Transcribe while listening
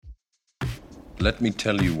Let me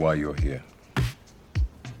tell you why you're here.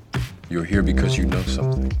 You're here because you know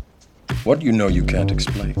something. What you know you can't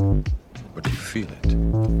explain, but you feel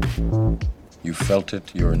it. You felt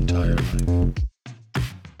it your entire life.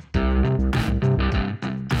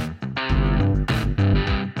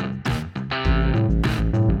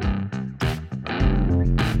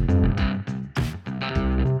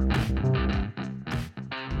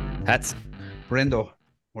 Hats. Brendo,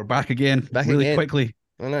 we're back again. Back really again. quickly.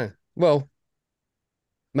 I know. Well,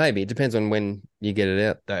 maybe. It depends on when you get it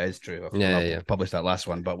out. That is true. Yeah. Published that last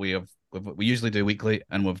one, but we usually do weekly,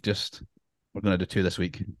 and we're going to do 2 this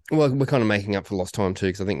week. Well, we're kind of making up for lost time too,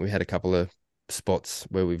 because I think we had a couple of spots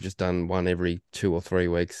where we've just done one every 2 or 3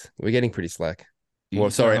 weeks. We're getting pretty slack. Well,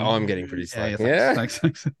 sorry, I'm getting pretty slack. Thanks.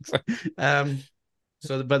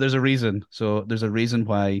 But there's a reason. So there's a reason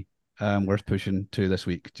why we're pushing 2 this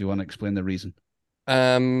week. Do you want to explain the reason?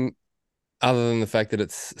 Other than the fact that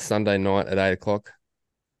it's Sunday night at 8:00.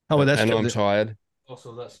 Oh, well, that's and true. I'm tired.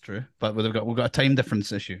 Also, that's true. But we've got a time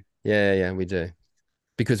difference issue. Yeah, we do.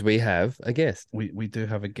 Because we have a guest. We do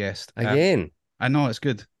have a guest. Again. I know, it's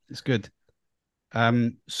good. It's good.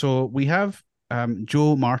 So we have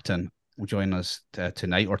Joe Martin will join us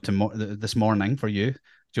tonight or this morning for you.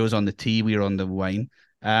 Joe's on the tea, we're on the wine.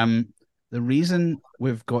 The reason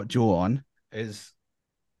we've got Joe on is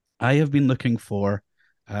I have been looking for,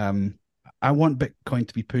 I want Bitcoin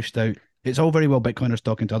to be pushed out. It's all very well Bitcoiners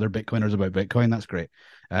talking to other Bitcoiners about Bitcoin. That's great.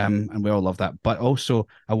 And we all love that. But also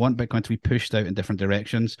I want Bitcoin to be pushed out in different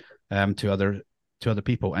directions to other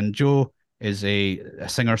people. And Joe is a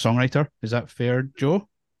singer-songwriter. Is that fair, Joe?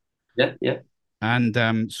 Yeah.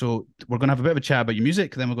 And so we're going to have a bit of a chat about your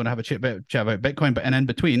music, then we're going to have a chat about Bitcoin, but in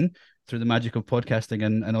between, through the magic of podcasting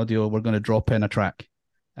and audio, we're going to drop in a track.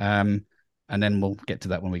 And then we'll get to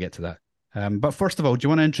that when we get to that. But first of all, do you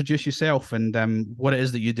want to introduce yourself and what it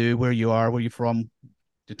is that you do, where you are, where you're from?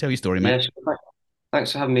 Tell your story, mate. Yeah, sure.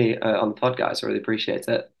 Thanks for having me on the pod, guys. I really appreciate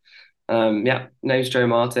it. Name's Joe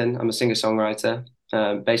Martin. I'm a singer-songwriter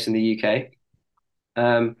based in the UK.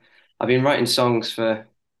 I've been writing songs for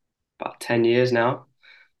about 10 years now.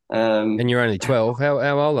 And you're only 12.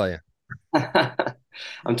 How old are you?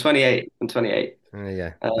 I'm 28.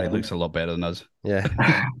 Yeah. He looks a lot better than us. Yeah.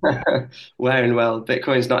 Wearing well.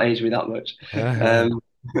 Bitcoin's not aged me that much.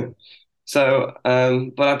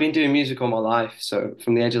 But I've been doing music all my life. So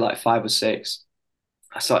from the age of like 5 or 6,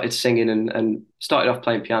 I started singing and started off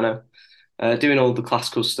playing piano, doing all the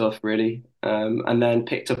classical stuff really, and then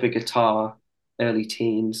picked up a guitar early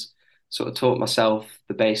teens, sort of taught myself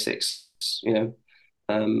the basics, and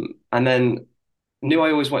then knew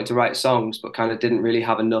I always wanted to write songs, but kind of didn't really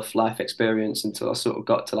have enough life experience until I sort of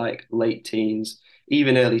got to like late teens,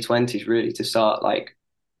 even early 20s really, to start like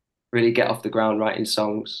really get off the ground writing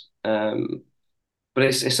songs. But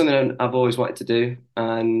it's something I've always wanted to do.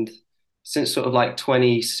 And since sort of like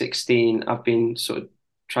 2016, I've been sort of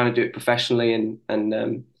trying to do it professionally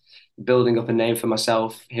and building up a name for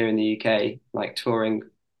myself here in the UK, like touring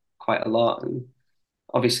quite a lot. And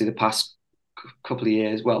obviously the past couple of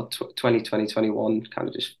years, well, 2020, 21 kind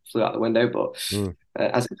of just flew out the window, but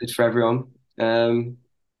as it did for everyone.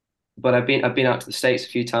 But I've been out to the States a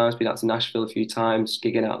few times, been out to Nashville a few times,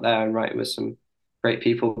 gigging out there and writing with some great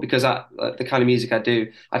people because the kind of music I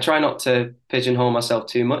do, I try not to pigeonhole myself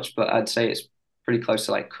too much, but I'd say it's pretty close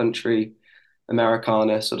to like country,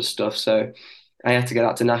 Americana sort of stuff. So I had to get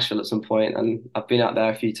out to Nashville at some point, and I've been out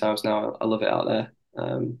there a few times now. I love it out there.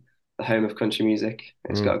 The home of country music.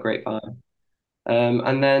 It's got a great vibe.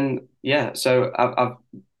 And then, so I've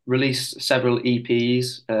released several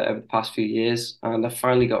EPs over the past few years, and I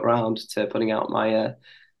finally got round to putting out my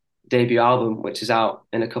debut album, which is out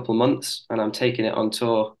in a couple of months, and I'm taking it on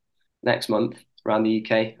tour next month around the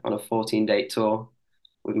UK on a 14-date tour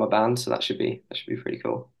with my band. So that should be pretty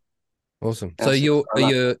cool. Awesome. So you're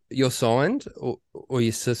signed or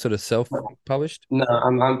you're sort of self-published? No,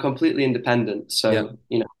 I'm completely independent. So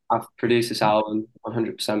I've produced this album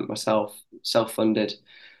 100% myself, self-funded,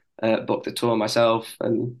 booked the tour myself,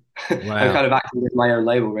 and Wow. I'm kind of acting with my own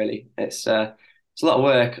label. Really, it's a lot of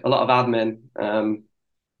work, a lot of admin.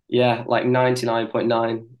 Like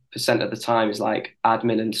 99.9% of the time is like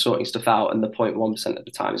admin and sorting stuff out, and the 0.1% of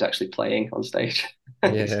the time is actually playing on stage.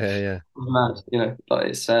 Yeah. Mad, but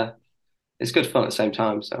it's good fun at the same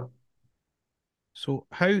time. So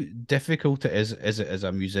how difficult is it as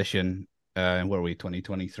a musician? Where are we?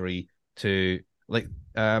 2023 to like.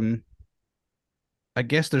 I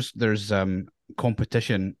guess there's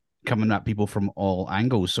competition coming at people from all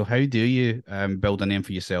angles. So how do you build a name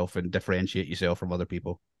for yourself and differentiate yourself from other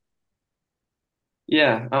people?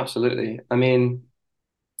 Yeah, absolutely. I mean,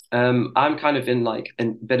 I'm kind of in like a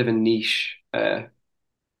bit of a niche,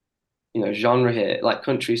 genre here. Like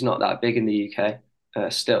country's not that big in the UK,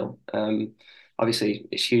 still. Obviously,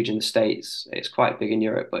 it's huge in the States. It's quite big in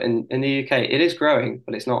Europe, but in the UK, it is growing,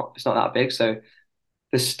 but it's not that big. So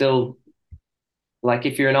there's still like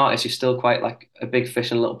if you're an artist, you're still quite like a big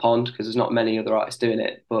fish in a little pond because there's not many other artists doing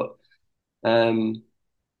it. But um,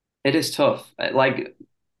 it is tough. Like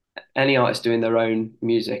any artist doing their own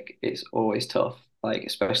music, it's always tough. Like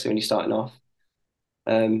especially when you're starting off.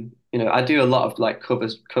 I do a lot of like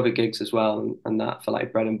cover gigs as well, and that for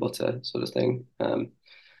like bread and butter sort of thing.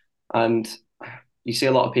 And you see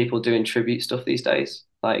a lot of people doing tribute stuff these days.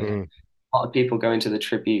 Like Mm. a lot of people go into the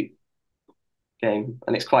tribute game,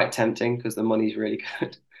 and it's quite tempting because the money's really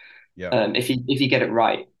good. Yeah. If you get it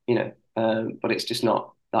right, but it's just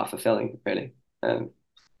not that fulfilling, really.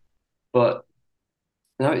 But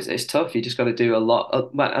no, it's tough. You just got to do a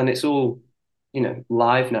lot, and it's all,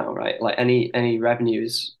 live now, right? Like any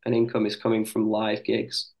revenues and income is coming from live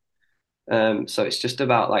gigs. So it's just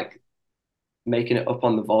about like making it up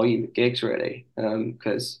on the volume of gigs, really.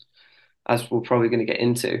 Because as we're probably going to get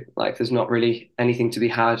into, like there's not really anything to be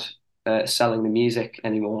had selling the music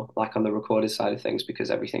anymore, like on the recorded side of things,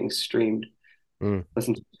 because everything's streamed, Mm.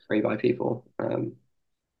 listened to free by people.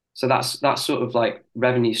 So that's sort of like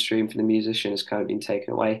revenue stream for the musician has kind of been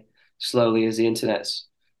taken away slowly as the internet's,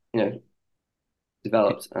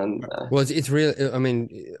 developed. And Well, it's really. I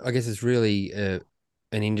mean, I guess it's really an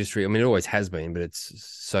industry. I mean, it always has been, but it's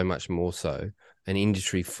so much more so an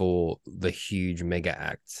industry for the huge mega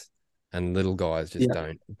acts, and little guys just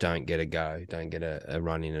yeah, don't get a go, don't get a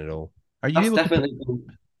run in at all. Are you that's able to put, definitely been,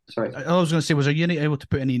 sorry. I was going to say, was are you able to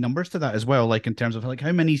put any numbers to that as well? Like in terms of like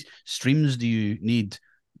how many streams do you need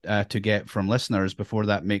to get from listeners before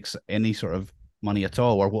that makes any sort of money at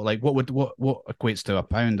all? Or what equates to a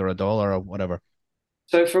pound or a dollar or whatever?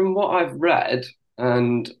 So from what I've read,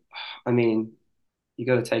 and I mean, you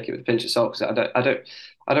got to take it with a pinch of salt because I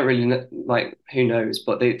don't really know, like who knows,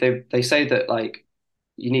 but they say that like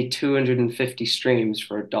you need 250 streams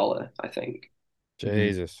for $1, I think.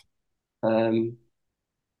 Jesus. Um,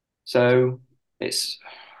 so it's,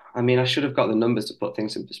 I mean, I should have got the numbers to put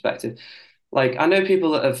things in perspective. Like I know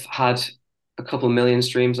people that have had a couple million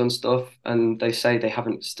streams on stuff, and they say they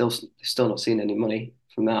haven't still not seen any money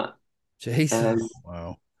from that. Um, Jesus.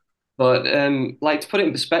 Wow. but like to put it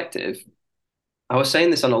in perspective, I was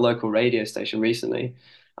saying this on a local radio station recently.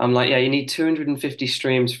 I'm like, yeah, you need 250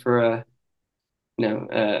 streams for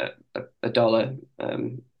a dollar.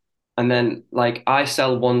 And then like I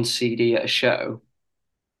sell one CD at a show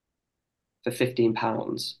for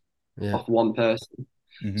 £15 Yeah. off one person.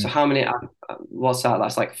 So Hmm. how many? What's that?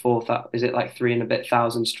 That's like Is it like three and a bit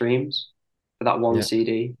thousand streams for that one Yeah.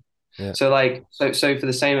 CD? Yeah. So like so for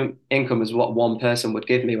the same income as what one person would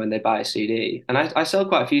give me when they buy a CD, and I sell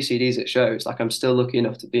quite a few CDs at shows. Like I'm still lucky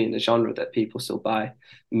enough to be in the genre that people still buy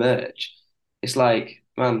merch. It's like,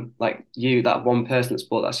 man, like that one person that's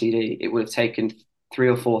bought that CD, it would have taken 3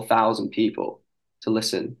 or 4 thousand people to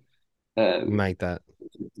listen, um, Make that.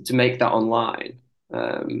 to make that online.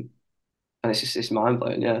 And it's mind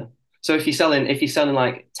blowing, yeah. So if you're selling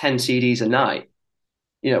like 10 CDs a night,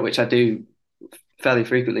 which I do fairly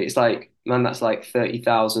frequently. It's like, man, that's like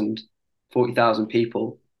 30,000, 40,000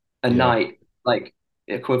 people a Yeah. night, like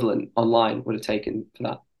equivalent online would have taken for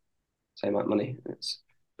that same amount of money.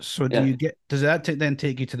 So Yeah, does that then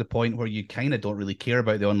take you to the point where you kind of don't really care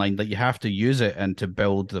about the online, that you have to use it and to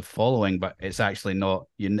build the following, but it's actually not,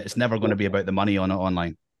 it's never going to be about the money on it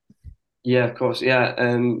online. yeah, of course. Yeah.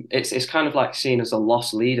 It's kind of like seen as a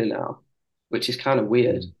loss leader now, which is kind of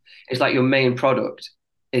weird. Mm. It's like your main product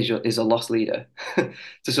is a loss leader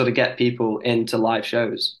to sort of get people into live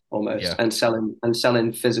shows almost Yeah. and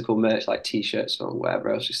selling physical merch like t-shirts or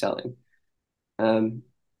whatever else you're selling. Um,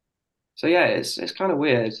 So yeah, it's kind of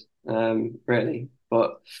weird, really,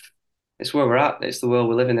 but it's where we're at. It's the world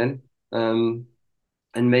we're living in, and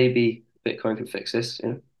maybe Bitcoin can fix this,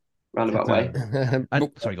 roundabout way.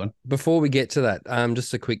 Sorry, go on. Before we get to that,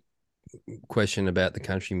 just a quick question about the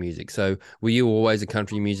country music. So, were you always a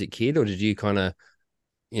country music kid, or did you kind of,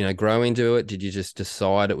 grow into it? Did you just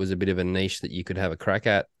decide it was a bit of a niche that you could have a crack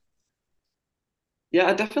at? Yeah,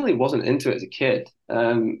 I definitely wasn't into it as a kid.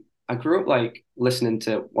 I grew up like listening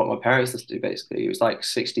to what my parents listened to. Basically, it was like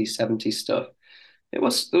 60s, 70s stuff. There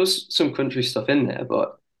was some country stuff in there,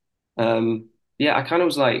 but yeah, I kind of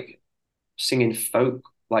was like singing folk,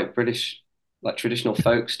 like British, like traditional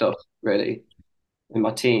folk stuff, really, in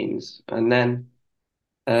my teens. And then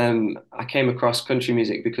I came across country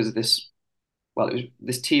music because of this. Well, it was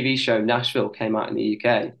this TV show, Nashville, came out in the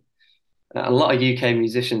UK. A lot of UK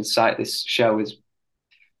musicians cite this show as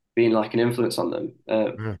being like an influence on them.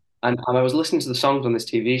 Mm. And I was listening to the songs on this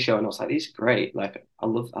TV show, and I was like, these are great. Like, I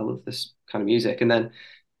love this kind of music. And then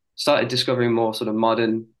started discovering more sort of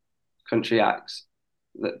modern country acts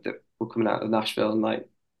that were coming out of Nashville, and like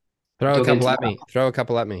Throw a dug couple into at me. Throw a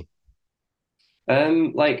couple at me.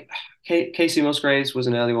 that. Like Casey Musgraves was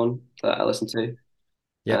an early one that I listened to.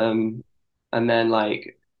 Yep. And then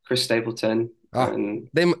like Chris Stapleton, Oh, and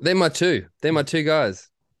they're my two. They're my two guys.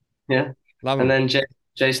 yeah, Love and them. then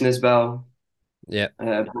Jason Isbell, Yeah.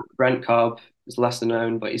 Brent Cobb is lesser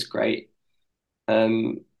known, but he's great.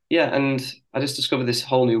 Yeah, and I just discovered this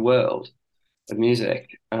whole new world of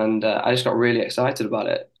music, and I just got really excited about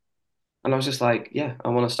it. And I was just like, yeah, I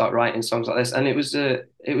want to start writing songs like this. And it was the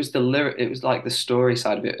lyric, it was like the story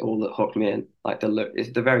side of it all that hooked me in. Like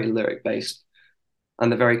the very lyric based,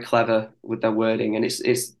 and they're very clever with their wording. And it's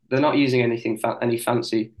they're not using any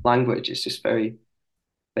fancy language. It's just very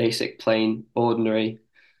basic, plain, ordinary.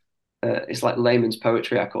 It's like layman's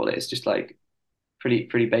poetry, I call it. It's just like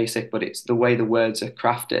pretty basic, but it's the way the words are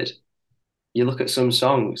crafted. You look at some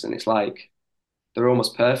songs and it's like they're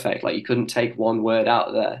almost perfect. Like you couldn't take one word out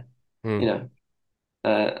of there, Hmm. you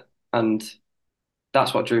know. And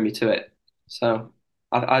that's what drew me to it. So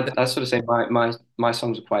I sort of say my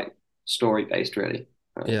songs are quite story based, really.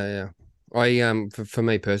 Yeah, yeah. I for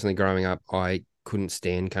me personally, growing up, I couldn't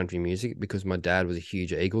stand country music because my dad was a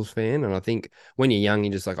huge Eagles fan, and I think when you're young,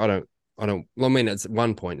 you're just like, I don't. Well, I mean, it's at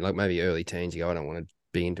one point, like maybe early teens, you go, I don't want to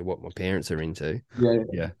be into what my parents are into. Yeah,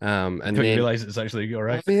 Yeah. And Until you then realize it's actually all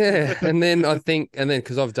right. yeah, and then I think, and then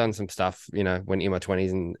because I've done some stuff, when in my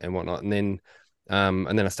 20s and whatnot, and then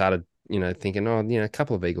I started, thinking, oh, a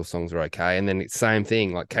couple of Eagles songs are okay, and then it's same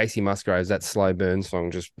thing, like Casey Musgraves, that Slow Burn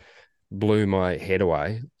song just blew my head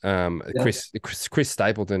away. yeah, Chris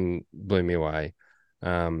Stapleton blew me away.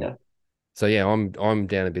 yeah, So yeah, I'm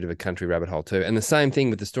down a bit of a country rabbit hole too, and the same thing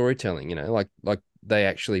with the storytelling. Like they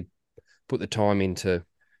actually put the time into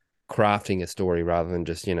crafting a story rather than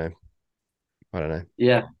just I don't know,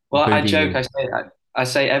 yeah. Well, I booting joke. in. I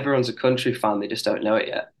say everyone's a country fan. They just don't know it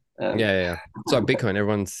yet. Yeah, yeah. It's like Bitcoin.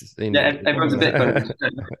 Everyone's Yeah, in. everyone's a Bitcoin. They just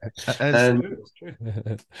don't know it. It's true.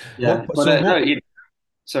 It's true. Yeah, but no,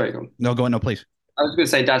 sorry, go on. No, go on, no, please. I was going to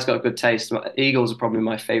say, Dad's got a good taste. Eagles are probably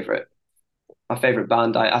my favorite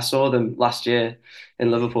band. I saw them last year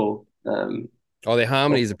in Liverpool. Oh, their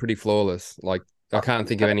harmonies are pretty flawless. Like I can't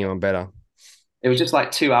think of anyone better. It was just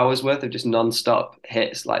like 2 hours worth of just non-stop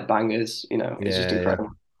hits, like bangers. It's just Yeah, yeah. incredible.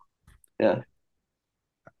 Yeah.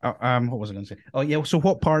 What was I going to say? Oh yeah. So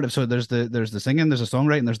what part of there's the singing, there's the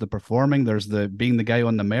songwriting, there's the performing, there's the being the guy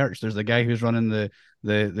on the merch, there's the guy who's running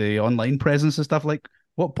the online presence and stuff. Like,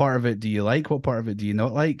 what part of it do you like? What part of it do you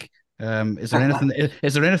not like? Is there anything?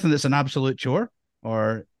 Is there anything that's an absolute chore?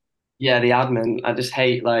 Or Yeah, the admin. I just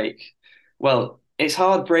hate well, it's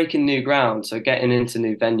hard breaking new ground, so getting into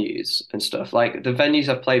new venues and stuff. Like the venues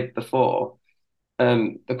I've played before,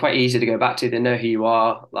 they're quite easy to go back to. They know who you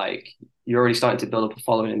are. Like you're already starting to build up a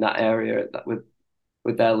following in that area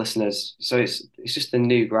with their listeners. So it's just the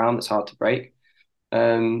new ground that's hard to break.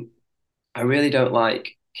 Um, I really don't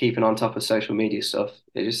like keeping on top of social media stuff.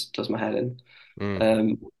 It just does my head in.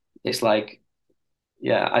 Mm. It's like,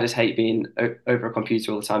 yeah, I just hate being over a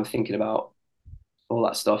computer all the time thinking about all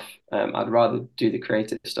that stuff. I'd rather do the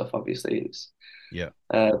creative stuff, obviously. yeah,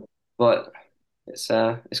 But it's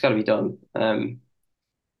got to be done.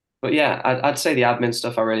 But yeah, I'd say the admin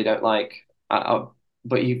stuff I really don't like.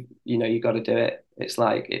 But you got to do it. It's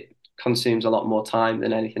like it consumes a lot more time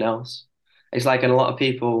than anything else. It's like, and a lot of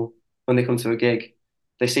people when they come to a gig,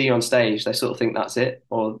 they see you on stage, they sort of think that's it,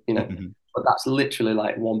 or but that's literally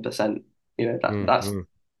like 1%. Mm, That's mm.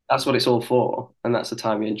 that's what it's all for, and that's the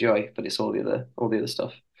time you enjoy. But it's all the other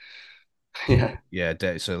stuff. Yeah,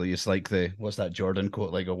 yeah. So it's like what's that Jordan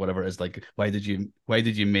quote like or whatever it is, like why did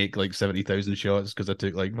you make like 70,000 shots because I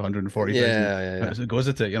took like 140,000. Yeah, yeah, yeah. It goes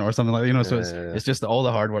at it, or something like that. So Yeah, it's yeah, yeah. it's just all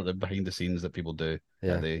the hard work that behind the scenes that people do.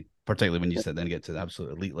 Yeah. They particularly when you sit there and get to the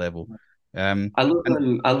absolute elite level. And I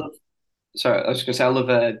love. Sorry, I was just gonna say I love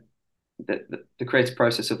the creative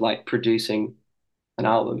process of like producing an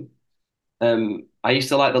album. I used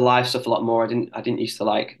to like the live stuff a lot more. I didn't used to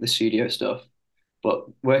like the studio stuff. But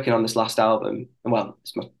working on this last album, and well,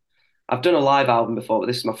 I've done a live album before, but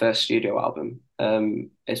this is my first studio album.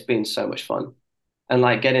 It's been so much fun, and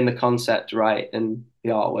like getting the concept right and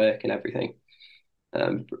the artwork and everything,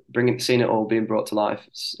 seeing it all being brought to life.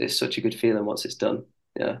 It's such a good feeling once it's done.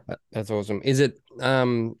 Yeah. That's awesome. Is it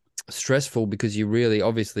stressful because you really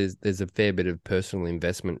obviously there's a fair bit of personal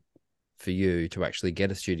investment for you to actually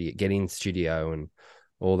get in studio and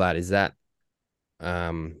all that? Is that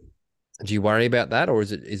Do you worry about that, or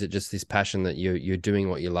is it just this passion that you're doing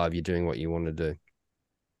what you love, you're doing what you want to do?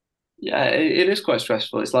 Yeah, it is quite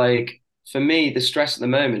stressful. It's like for me, the stress at the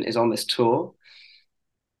moment is on this tour,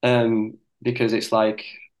 because it's like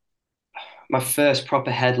my first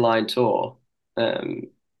proper headline tour, um,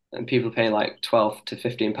 and people are paying like 12 to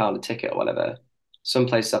 15 pound a ticket or whatever. Some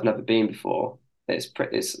places I've never been before. It's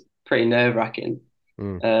pretty nerve-wracking.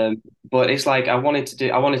 Mm, But it's like I wanted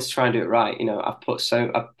to try and do it right. I've put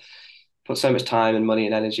so much time and money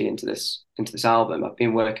and energy into this album. I've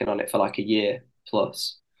been working on it for like a year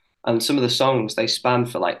plus. And some of the songs they span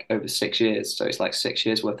for like over 6 years. So it's like 6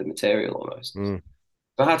 years worth of material almost. mm.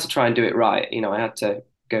 So I had to try and do it right. I had to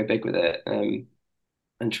go big with it,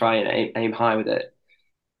 and try and aim high with it.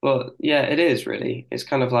 But yeah, it is really. It's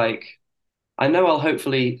kind of like I know I'll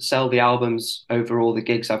hopefully sell the albums over all the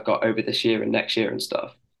gigs I've got over this year and next year and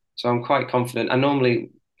stuff. So I'm quite confident. And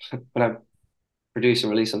normally when I produce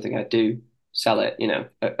and release something, I do sell it,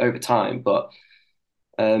 over time. But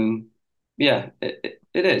um, yeah,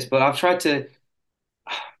 it is. But I've tried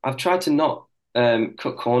to not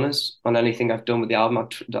cut corners on anything I've done with the album.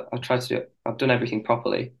 I've tried to I've done everything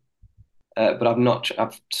properly. But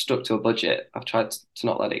I've stuck to a budget. I've tried to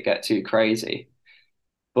not let it get too crazy.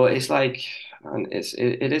 But it's like, and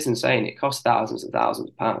it is insane. It costs thousands and thousands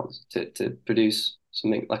of pounds to produce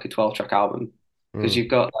something like a 12-track album, because Mm. you've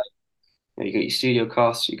got like, you got your studio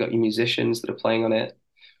costs, you've got your musicians that are playing on it,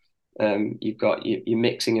 you've got your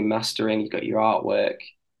mixing and mastering, you've got your artwork,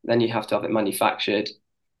 then you have to have it manufactured,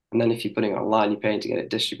 and then if you're putting it online, you're paying to get it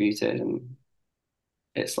distributed, and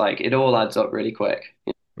it's like it all adds up really quick,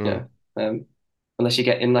 Mm. know.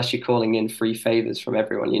 Unless you're calling in free favors from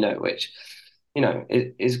everyone, which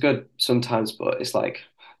it is good sometimes, but it's like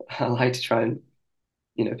I like to try and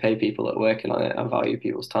pay people that are working on it. I value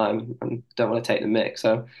people's time and don't want to take the mick.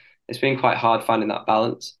 So it's been quite hard finding that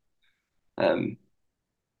balance. Um,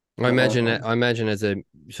 I but imagine I imagine as a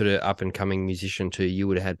sort of up and coming musician too, you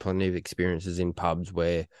would have had plenty of experiences in pubs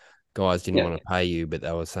where guys didn't yeah, want to pay you, but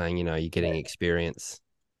they were saying, you're getting experience,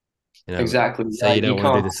 exactly. so you You don't want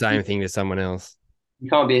to do can't the same thing to someone else. you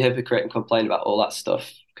can't be a hypocrite and complain about all that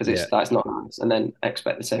stuff because Yeah. that's not nice, and then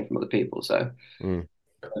expect the same from other people. So Mm.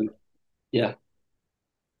 um, yeah.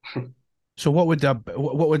 So what would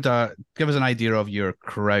give us an idea of your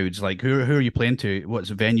crowds? Like who are you playing to? What's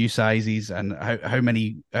venue sizes and how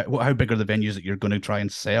many how big are the venues that you're going to try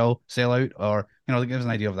and sell out, or give us an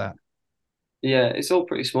idea of that. Yeah, it's all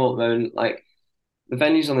pretty small at the moment. Like the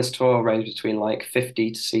venues on this tour range between like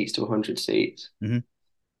 50 seats to 100 seats. Mhm.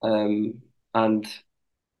 And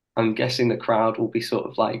I'm guessing the crowd will be sort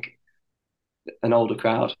of like an older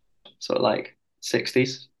crowd, sort of like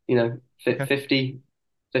 60s, Okay. 50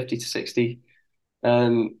 to 60.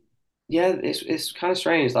 Um, yeah, it's kind of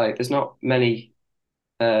strange. Like there's not many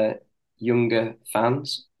uh younger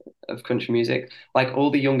fans of country music. Like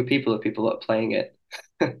all the younger people are people that are playing it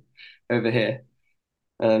over here,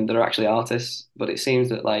 that are actually artists. But it seems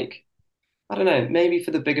that like I don't know, maybe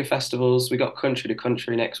for the bigger festivals, we got Country to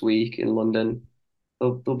Country next week in London.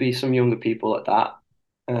 There'll be some younger people at that.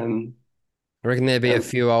 Um, I reckon there'd be a um,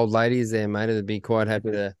 few old ladies there, mate, that'd be quite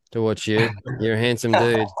happy to watch you. You're a handsome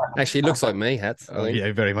dude. Actually, it looks like me, Hats. I Oh think.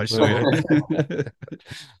 yeah, very much so. Yeah.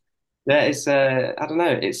 yeah, it's I don't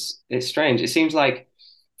know, it's strange. It seems like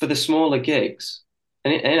for the smaller gigs,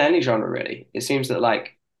 in any genre really, it seems that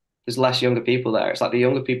like there's less younger people there. It's like the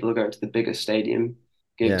younger people are going to the bigger stadium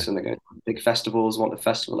Yeah. gigs and they're going to big festivals, want the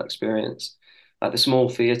festival experience. Like the small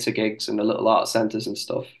theatre gigs and the little art centres and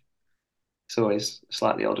stuff. It's always a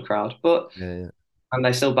slightly older crowd, but Yeah, yeah. and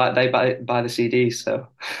they buy the CDs. So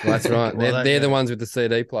Well, that's right. Well, They're the ones with the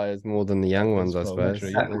CD players more than the young That's ones, I probably suppose. true.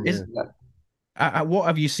 yeah, Is Yeah. what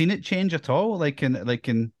have you seen it change at all?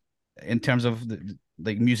 In terms of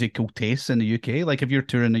like musical tastes in the UK. Like if you're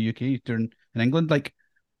touring in the UK, you're touring in England. Like,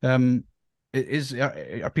 um,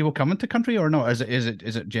 are people coming to country or not? Is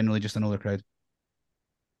it generally just an older crowd?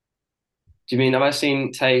 Do you mean have I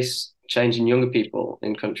seen taste change in younger people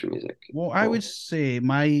in country music? Well, I Or would say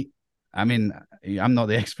I mean, I'm not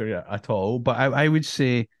the expert at all, but I would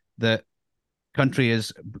say that country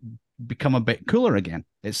has become a bit cooler again.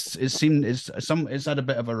 It's had a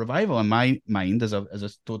bit of a revival in my mind as a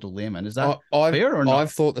total layman. Is that fair or not?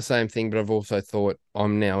 I've thought the same thing, but I've also thought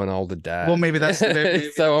I'm now an older dad. Well, maybe that's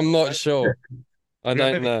maybe, so I'm not sure. I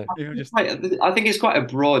don't maybe, know. maybe just I think it's quite a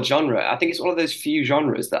broad genre. I think it's one of those few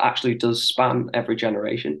genres that actually does span every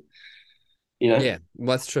generation. You know, Yeah, well,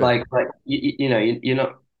 that's true. like you're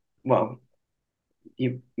not well.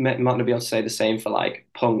 You might not be able to say the same for like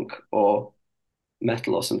punk or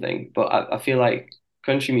metal or something, but I feel like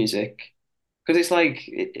country music because it's like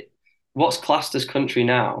what's classed as country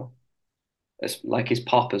now is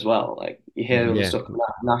pop as well. Like you hear all the Yeah. stuff from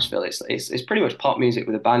Nashville. It's pretty much pop music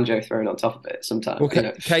with a banjo thrown on top of it sometimes.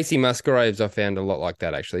 Well, Casey Musgraves, I found a lot like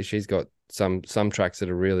that actually. She's got some tracks that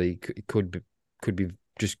are really could be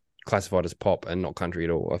just classified as pop and not country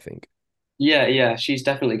at all, I think. Yeah, she's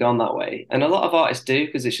definitely gone that way, and a lot of artists do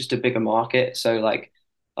because it's just a bigger market. So like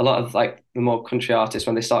a lot of like the more country artists,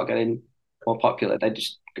 when they start getting more popular, they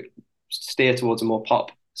just steer towards a more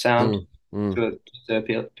pop sound Mm, mm. to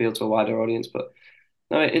appeal to a wider audience. But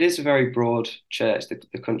no, it is a very broad church,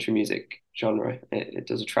 the country music genre. It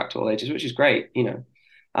does attract all ages, which is great.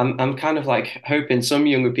 I'm kind of like hoping some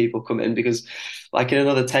younger people come in because, like in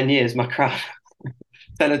another 10 years, my crowd,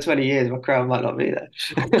 10 or 20 years, my crowd might not be there.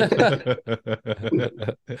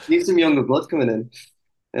 Need some younger blood coming in.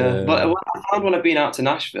 Yeah, but Uh, what I found when I've been out to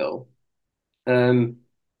Nashville, um,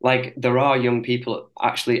 like there are young people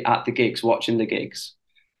actually at the gigs watching the gigs.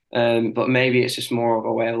 But maybe it's just more of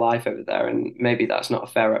a way of life over there, and maybe that's not a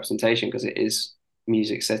fair representation because it is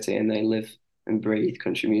Music City and they live and breathe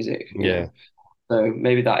country music. yeah. So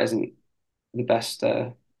maybe that isn't the best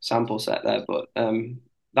sample set there, but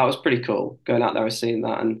that was pretty cool going out there and seeing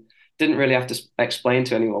that, and didn't really have to explain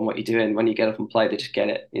to anyone what you're doing when you get up and play. They just get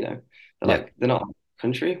it. They're Yeah. like, they're not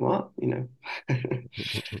country, what?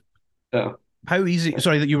 So How easy?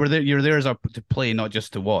 Sorry, that you were there. You were there as a to play, not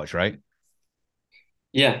just to watch, right?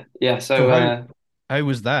 yeah. So So how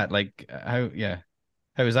was that? Like how? Yeah,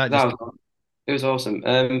 how was that? that Just was It was awesome.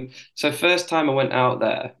 So first time I went out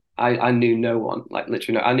there, I knew no one, like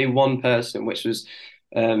literally no. I knew one person, which was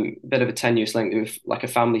a bit of a tenuous link with like a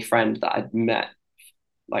family friend that I'd met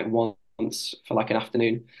like once for like an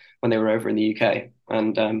afternoon when they were over in the UK.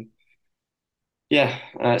 And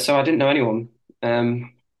yeah, so I didn't know anyone.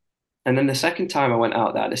 And then the second time I went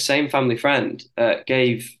out there, the same family friend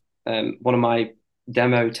gave one of my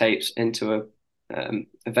demo tapes into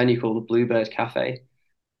a venue called the Bluebird Cafe.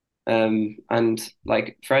 And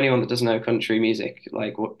like for anyone that doesn't know country music,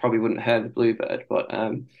 like probably wouldn't have heard the Bluebird, but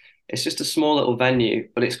it's just a small little venue,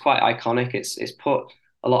 but it's quite iconic. It's put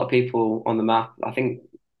a lot of people on the map. I think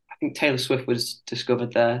Taylor Swift was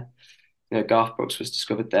discovered there. Garth Brooks was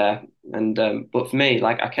discovered there, and but for me,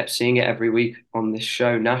 like I kept seeing it every week on this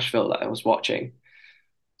show Nashville that I was watching.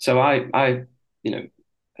 So I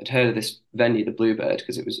had heard of this venue, the Bluebird,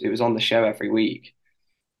 because it was on the show every week.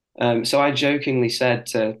 So I jokingly said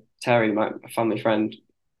to Terry, my family friend,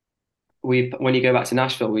 we when you go back to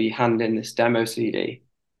Nashville, we hand in this demo CD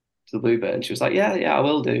to the Bluebird. And she was like, yeah, I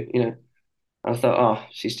will do. And I thought, oh,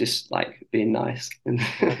 she's just like being nice. And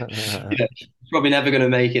she's probably never going to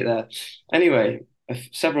make it there. Anyway,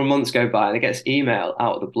 several months go by and I get this email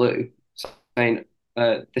out of the blue saying,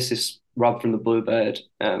 this is Rob from the Bluebird.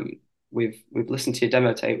 We've listened to your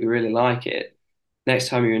demo tape. We really like it. Next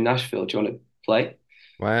time you're in Nashville, do you want to play?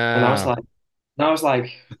 And Wow. I was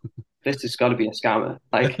like, this has got to be a scammer.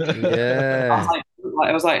 Like, Yeah.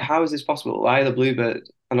 I was like, how is this possible? Why the Bluebird?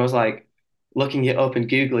 And I was like, looking it up and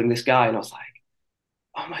Googling this guy, and I was like,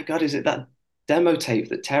 oh my God, is it that demo tape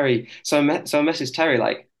that Terry? So I messaged Terry,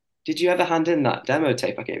 like, did you ever hand in that demo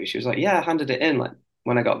tape I gave you? She was like, yeah, I handed it in, like,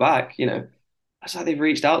 when I got back. That's how they've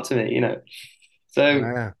reached out to me. So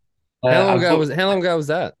Wow. I booked, How long ago was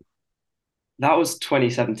that? that was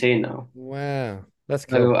 2017 now. Wow. That's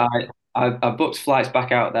So cool. I booked flights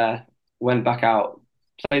back out there, went back out,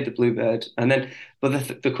 played the Bluebird, and then,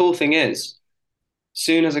 but the cool thing is,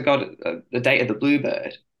 soon as I got the date of the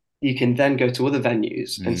Bluebird, you can then go to other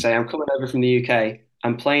venues and Mm, say, I'm coming over from the UK,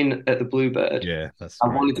 I'm playing at the Bluebird. yeah, that's I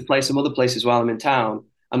right. wanted to play some other places while I'm in town.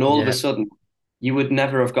 And all of a Yeah. sudden, you would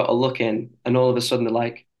never have got a look in. And all of a sudden, they're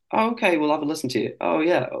like, oh, okay, we'll have a listen to you. Oh,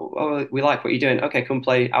 yeah. Oh, we like what you're doing. Okay, come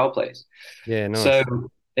play our place. Yeah. So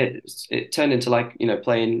Nice. it turned into like,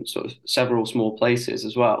 playing sort of several small places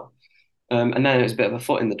as well. And then it was a bit of a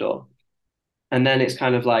foot in the door. And then it's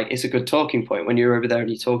kind of like it's a good talking point when you're over there and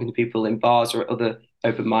you're talking to people in bars or at other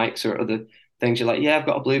open mics or other things. You're like, yeah, I've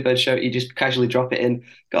got a Bluebird show. You just casually drop it in.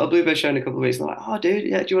 Got a Bluebird show in a couple of weeks. And they're like, oh, dude,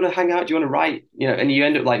 yeah, do you want to hang out? Do you want to write? And you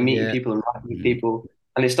end up like meeting Yeah. people and writing with Mm. people.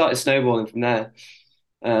 And it started snowballing from there.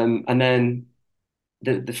 And then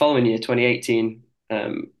the following year, 2018,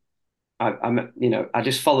 I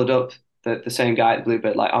just followed up the same guy at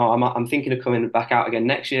Bluebird, like, oh, I'm thinking of coming back out again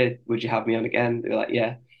next year. Would you have me on again? They were like,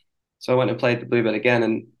 yeah. So I went and played the Bluebird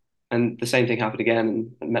again, and the same thing happened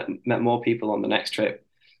again, and met more people on the next trip.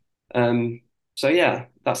 So yeah,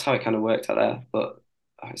 that's how it kind of worked out there. But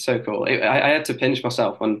it's so cool. I had to pinch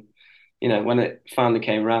myself when it finally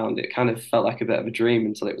came around. It kind of felt like a bit of a dream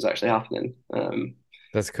until it was actually happening.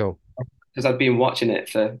 That's cool. Because I'd been watching it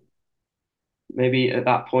for maybe at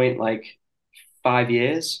that point like 5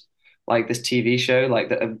 years. like this TV show, like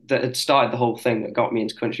that had started the whole thing that got me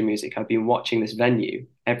into country music. I've been watching this venue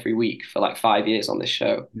every week for like 5 years on this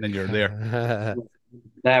show. And then you're there.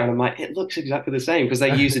 There, and I'm like, it looks exactly the same because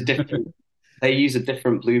they use a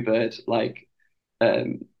different Bluebird like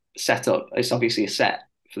setup. It's obviously a set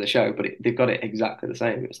for the show, but they've got it exactly the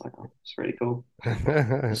same. It's like, oh, it's really cool.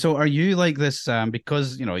 So are you like this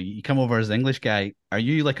because you come over as the English guy, are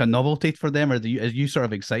you like a novelty for them, or are you sort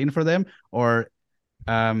of exciting for them, or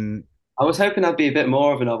I was hoping I'd be a bit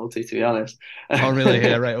more of a novelty, to be honest. Oh really?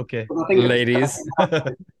 Yeah, right, okay. Ladies.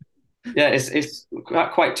 Yeah, it's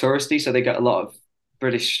quite touristy, so they get a lot of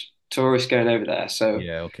British tourists going over there. So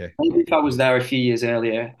yeah, okay. maybe if I was there a few years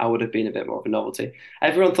earlier, I would have been a bit more of a novelty.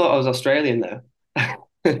 Everyone thought I was Australian though.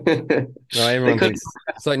 No, everyone thinks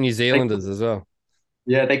it's like New Zealanders as well.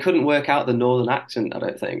 Yeah, they couldn't work out the northern accent, I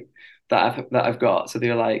don't think, that I've got. So they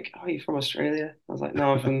were like, "Oh, you're from Australia?" I was like,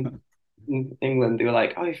 "No, I'm from England." They were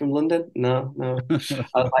like, "Oh, you're from London?" No, no. I was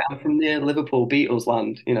like, "I'm from near Liverpool, Beatles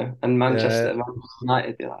land, and Manchester, Yeah. Manchester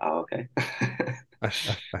United." They're like, "Oh, okay."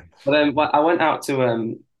 But then I went out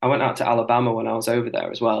to Alabama when I was over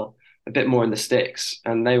there as well, a bit more in the sticks,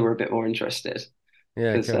 and they were a bit more interested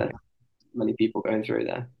Yeah, because cool. many people going through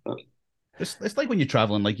there. But It's like when you're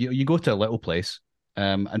traveling, like you go to a little place,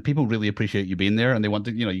 and people really appreciate you being there, and they want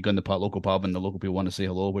to, you go in the local pub, and the local people want to say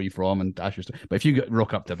hello, where you from, and ask your stuff. But if you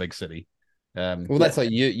rock up to a big city, Well, that's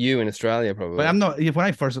like you in Australia, probably. but I'm not. When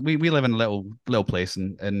I first, we live in a little place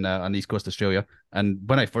in on the east coast of Australia, and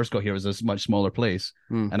when I first got here, it was a much smaller place,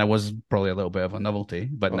 and I was probably a little bit of a novelty,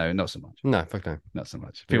 but no, not so much. No, fuck no. Not so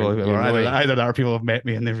much. People either that or people have met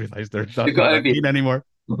me and they realize they're not mean anymore.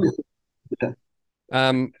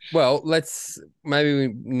 Well,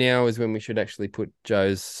 now is when we should actually put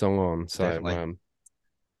Joe's song on. So,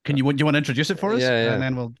 do you want to introduce it for us? Yeah. And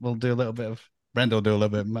then we'll do a little bit of Brenda will do a little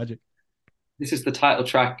bit of magic. this is the title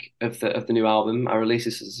track of the new album. I released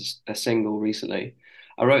this as a single recently.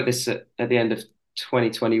 I wrote this at the end of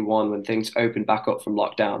 2021 when things opened back up from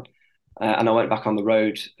lockdown, and I went back on the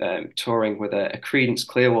road touring with a Creedence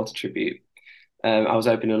Clearwater tribute. I was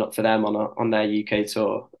opening up for them on their UK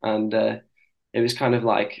tour, and it was kind of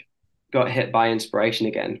like got hit by inspiration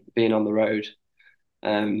again, being on the road.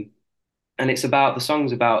 And the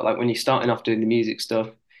song's about like when you're starting off doing the music stuff,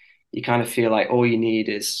 you kind of feel like all you need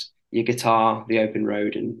is your guitar, the open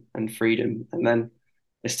road, and freedom. And then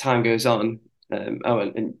as time goes on, and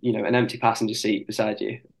an empty passenger seat beside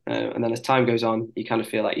you. And then as time goes on, you kind of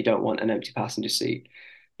feel like you don't want an empty passenger seat.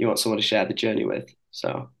 You want someone to share the journey with.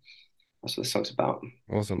 So that's what the song's about.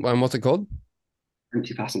 Awesome. And what's it called?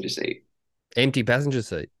 Empty passenger seat. Empty passenger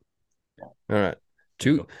seat. Yeah. All right.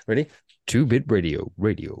 Ready? 2-bit radio.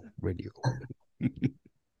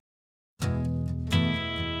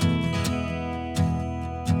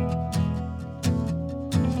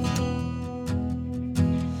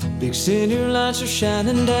 Big city lights are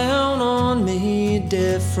shining down on me,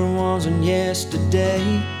 different ones than yesterday.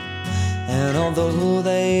 And although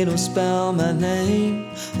they don't spell my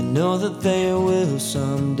name, I know that they will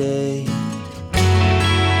someday.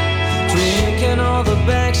 Drinking all the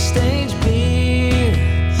backstage beer,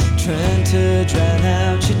 trying to drown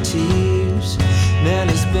out your tears. Man,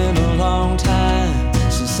 it's been a long time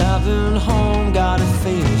since I've been home. God, it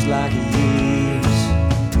feels like years.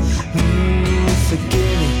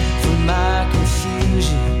 Forgive me for my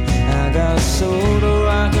confusion. I got sold a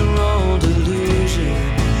rock and roll delusion.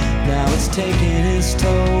 Now it's taking its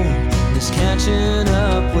toll, it's catching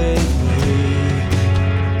up with me.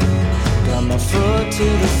 Got my foot to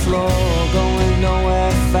the floor, going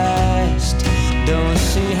nowhere fast. Don't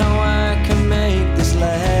see how I can make this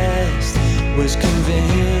last. Was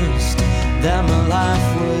convinced that my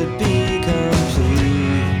life would be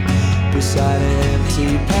complete beside an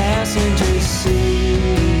empty passenger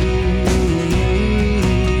seat.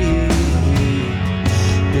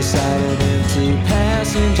 Beside an empty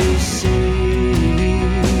passenger seat.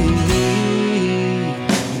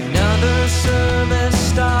 Another service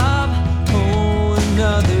stop, oh,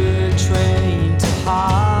 another train to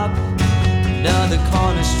hop. Another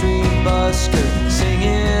corner street busker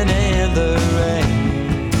singing in the rain.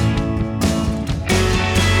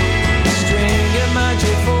 Stringing my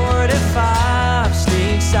J45,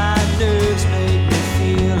 sneak side nerves make me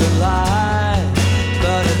feel alive.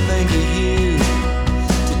 But I think of you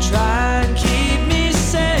to try and keep me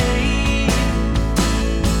sane.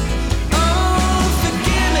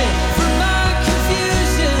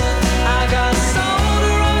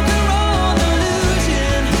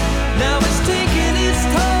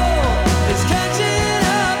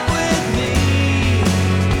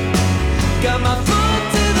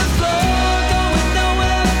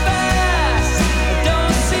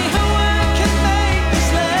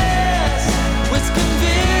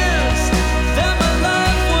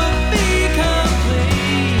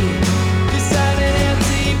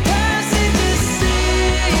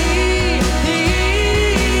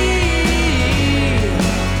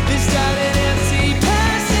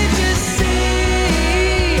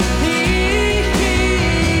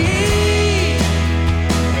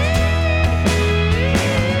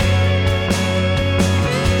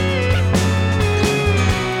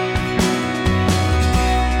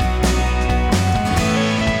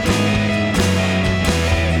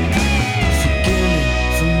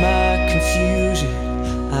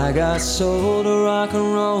 I got sold a rock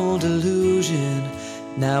and roll delusion.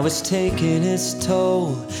 Now it's taking its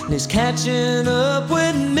toll and it's catching up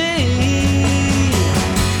with me.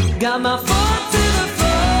 Got my foot to the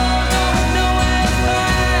floor, going nowhere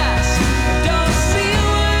fast. Don't see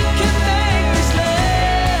what can make this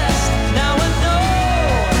last. Now I know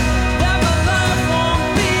that my life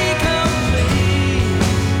won't be complete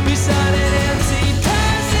beside an empty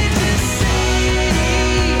passenger seat.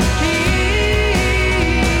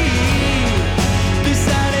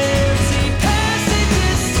 Beside an empty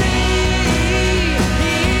passenger seat.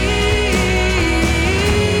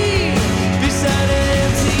 Beside an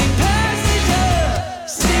empty passenger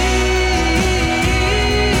seat.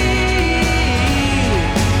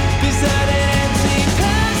 Beside an empty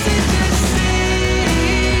passenger seat.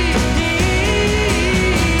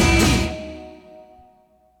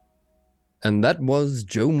 And that was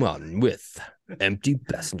Joe Martin with Empty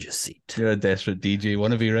Passenger Seat. You're a desperate DJ.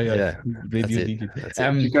 Want to be right? Yeah, Radio that's it. DJ. That's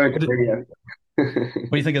it. Just going What to do radio.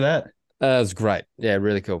 you think of that? That was great. Yeah,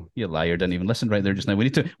 really cool. You liar! Didn't even listen right there just now. We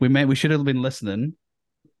need to. We should have been listening.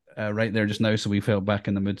 Right there just now, so we felt back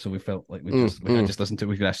in the mood. So we felt like we just listened to.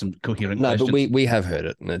 We could ask some coherent No, questions. but we have heard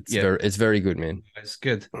it, and it's very good, man. It's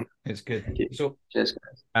good. It's good. Thank you. So Cheers,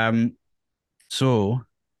 guys.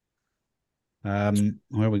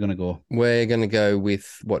 Where are we gonna go? We're going to go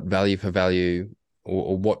with what value for value,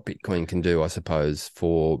 or what Bitcoin can do, I suppose,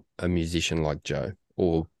 for a musician like Joe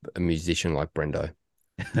or a musician like Brendo.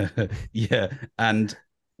 Yeah, and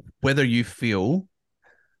whether you feel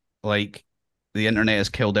like the internet has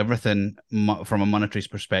killed everything from a monetary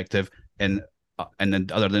perspective, and then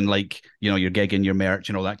other than like your gig and your merch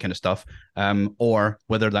and all that kind of stuff, or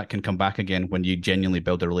whether that can come back again when you genuinely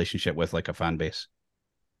build a relationship with like a fan base.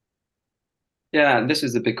 Yeah, this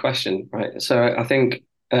is the big question, right? So I think,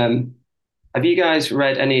 have you guys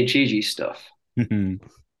read any of Gigi's stuff on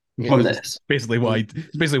this? Basically, why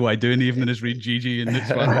I do in the evening is read Gigi and it's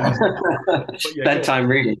fun. Yeah, Bedtime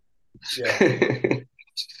reading. Yeah.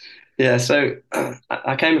 Yeah, so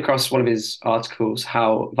I came across one of his articles,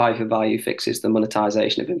 how value for value fixes the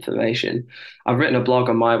monetization of information. I've written a blog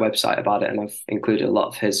on my website about it, and I've included a lot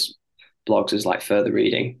of his blogs as like further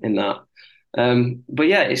reading in that. But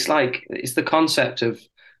yeah, it's the concept of,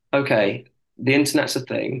 okay, the internet's a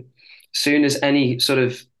thing. Soon as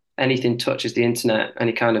anything touches the internet,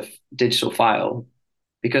 any kind of digital file,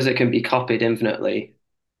 because it can be copied infinitely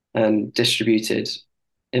and distributed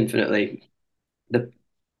infinitely, the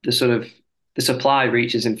supply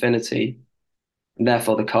reaches infinity, and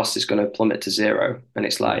therefore the cost is going to plummet to zero. And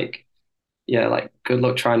it's like, yeah, like good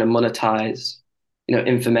luck trying to monetize,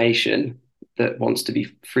 information that wants to be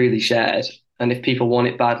freely shared. And if people want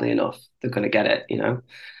it badly enough, they're going to get it, Yep.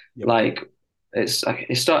 Like it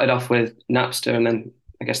started off with Napster, and then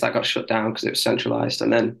I guess that got shut down because it was centralized,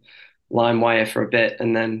 and then LimeWire for a bit,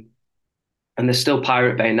 and there's still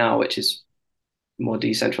Pirate Bay now, which is more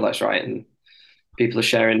decentralized, right? And people are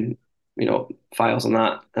sharing, files on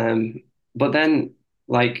that. But then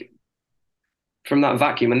like from that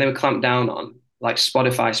vacuum, when they were clamped down on, like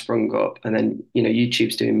Spotify sprung up, and then,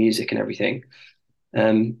 YouTube's doing music and everything.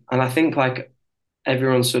 And I think like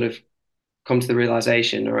everyone's sort of come to the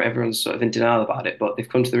realization, or everyone's sort of in denial about it, but they've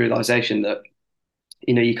come to the realization that,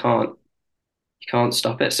 you can't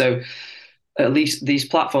stop it. So at least these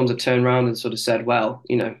platforms have turned around and sort of said, well,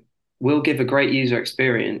 we'll give a great user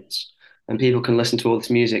experience and people can listen to all this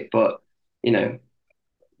music, but, we're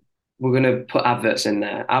going to put adverts in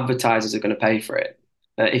there. Advertisers are going to pay for it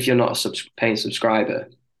if you're not a paying subscriber.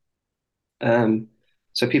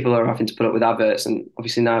 So people are having to put up with adverts, and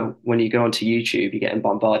obviously now when you go onto YouTube, you're getting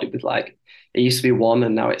bombarded with like, it used to be one,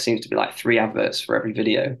 and now it seems to be like 3 adverts for every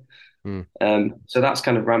video. So that's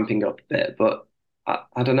kind of ramping up a bit, but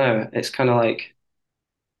I don't know. It's kind of like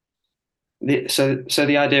so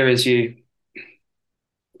the idea is you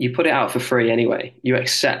put it out for free anyway. You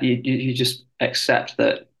just accept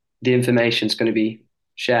that the information is going to be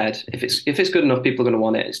shared. If it's good enough, people are going to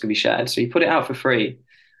want it. It's going to be shared. So you put it out for free,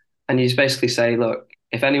 and you just basically say, look,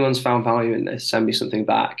 if anyone's found value in this, send me something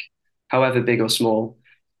back, however big or small.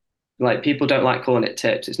 Like, people don't like calling it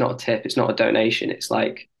tips. It's not a tip. It's not a donation. It's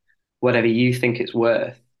like whatever you think it's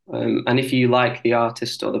worth. And if you like the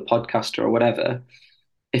artist or the podcaster or whatever,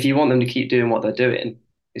 if you want them to keep doing what they're doing,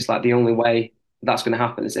 it's like the only way that's going to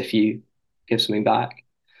happen is if you give something back.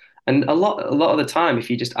 And a lot of the time, if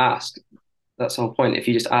you just ask, that's the whole point. If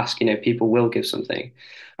you just ask, people will give something.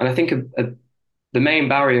 And I think the main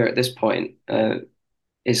barrier at this point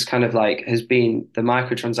is kind of like, has been the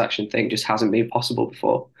microtransaction thing just hasn't been possible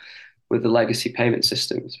before with the legacy payment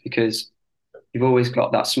systems, because you've always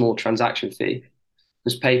got that small transaction fee.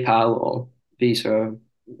 Because PayPal or Visa or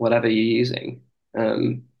whatever you're using.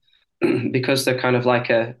 Because they're kind of like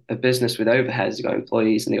a business with overheads. They've got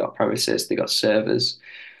employees and they've got premises, they've got servers,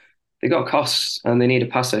 they've got costs, and they need to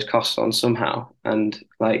pass those costs on somehow. And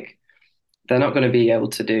like they're not going to be able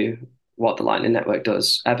to do what the Lightning Network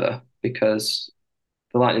does ever, because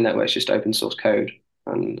the Lightning Network is just open source code,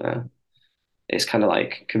 and it's kind of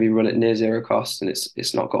like can be run at near zero cost, and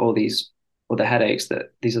it's not got all these other headaches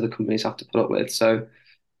that these other companies have to put up with. So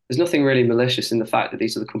there's nothing really malicious in the fact that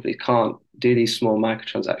these other companies can't do these small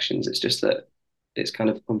microtransactions. It's just that it's kind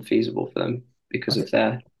of unfeasible for them because of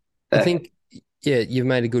I think, yeah, you've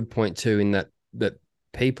made a good point too, in that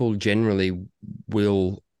people generally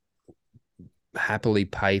will happily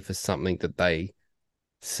pay for something that they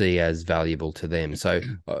see as valuable to them. So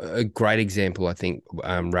a great example, I think,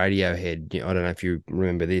 Radiohead. I don't know if you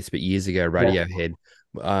remember this, but years ago, Radiohead,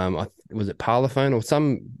 was it Parlophone or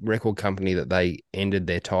some record company that they ended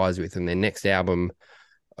their ties with, and their next album,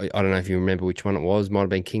 I don't know if you remember which one it was, might have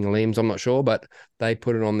been King of Limbs, I'm not sure, but they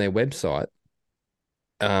put it on their website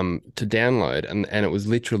to download, and it was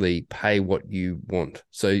literally pay what you want.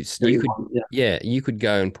 So you could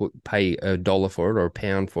go and pay $1 for it or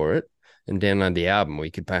 £1 for it and download the album, or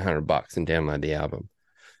you could pay $100 and download the album.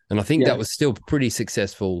 And I think that was still pretty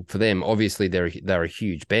successful for them. Obviously, they're a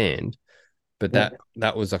huge band, but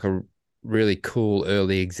that was like a really cool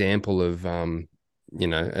early example of a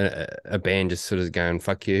band just sort of going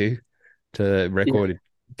fuck you to record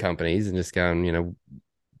companies and just going,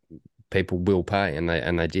 people will pay, and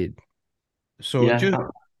they did. So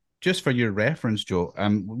just for your reference, Joe,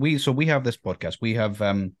 we have this podcast. We have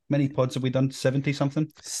many pods have we done? 70 something?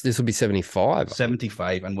 This will be 75.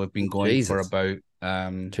 75, and we've been going for about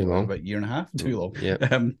too long, about a year and a half. Too long. Yeah.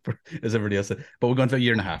 As everybody else said. But we're going for a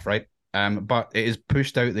year and a half, right? But it is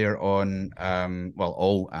pushed out there on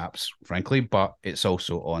all apps, frankly, but it's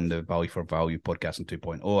also on the Value for Value Podcasting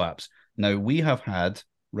 2.0 apps. Now we have had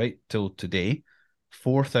right till today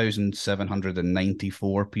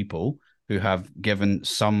 4,794 people who have given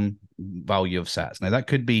some value of sats. Now that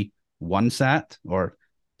could be 1 sat or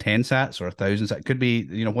 10 sats or 1,000 sats. It could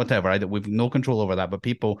be whatever. We've no control over that, but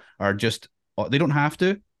people are just, they don't have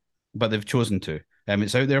to, but they've chosen to.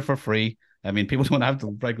 It's out there for free. I mean, people don't have to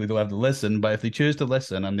listen, but if they choose to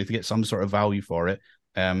listen and they get some sort of value for it,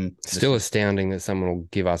 still astounding that someone will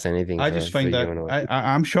give us anything. I just find that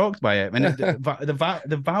I'm shocked by it. I mean,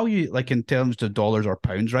 the value, like in terms of dollars or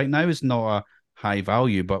pounds, right now is not a high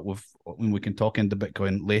value, but we can talk into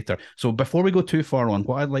Bitcoin later. So before we go too far on,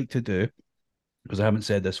 what I'd like to do, because I haven't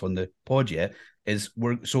said this on the pod yet, is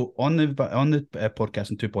on the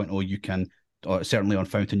Podcasting 2.0, you can, or certainly on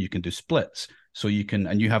Fountain, you can do splits. So you can,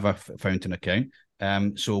 and you have a Fountain account.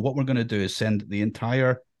 So what we're going to do is send the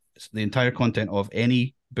entire content of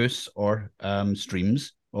any boosts or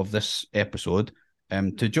streams of this episode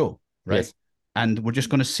to Joe, right? Yes. And we're just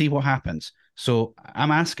going to see what happens. So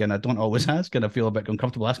I'm asking, I don't always ask, and I feel a bit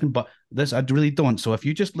uncomfortable asking, but this I really don't. So if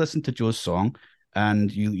you just listen to Joe's song and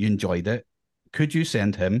you enjoyed it, could you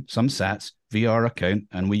send him some sats via our account?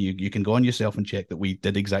 And you can go on yourself and check that we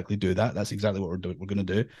did exactly do that. That's exactly what we're going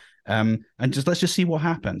to do. And let's just see what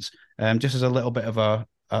happens. Just as a little bit of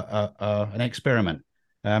an experiment.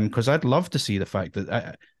 Because I'd love to see the fact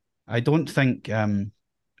that I don't think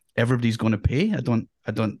everybody's going to pay. I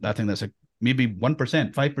think that's maybe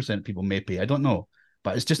 1%, 5% people may pay. I don't know.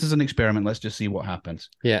 But it's just as an experiment. Let's just see what happens.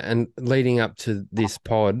 Yeah, and leading up to this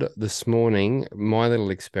pod this morning, my little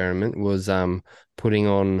experiment was putting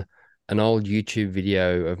on an old YouTube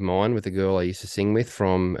video of mine with a girl I used to sing with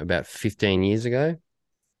from about 15 years ago.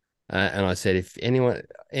 And I said, if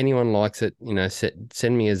anyone likes it,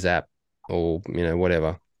 send me a zap or,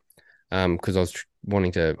 whatever. Because I was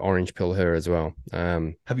wanting to orange pill her as well.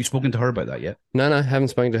 Have you spoken to her about that yet? No, haven't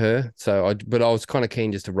spoken to her. But I was kind of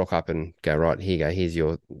keen just to rock up and go, right, here you go, here's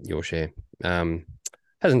your share.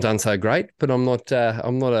 Hasn't done so great, but I'm not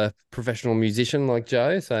a professional musician like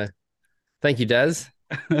Joe. So thank you, Daz.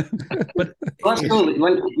 But that's cool.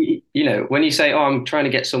 When you say, "Oh, I'm trying to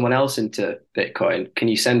get someone else into Bitcoin," can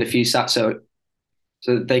you send a few sats so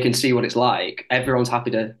they can see what it's like? Everyone's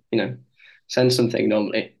happy to, send something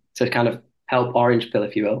normally to kind of help orange pill,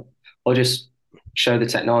 if you will, or just show the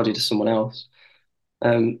technology to someone else.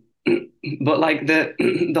 But like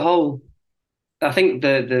the whole, I think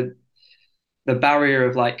the barrier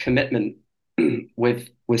of like commitment with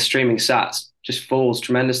streaming sats just falls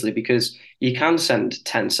tremendously, because you can send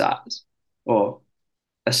 10 sats or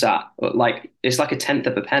a sat, but like it's like a tenth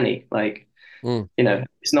of a penny. Like,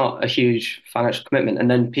 it's not a huge financial commitment.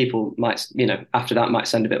 And then people might, after that might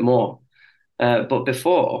send a bit more. But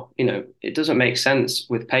before, it doesn't make sense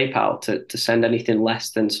with PayPal to send anything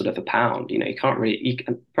less than sort of £1. You can't really,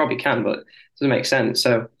 probably can, but it doesn't make sense.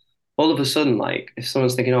 So all of a sudden, like if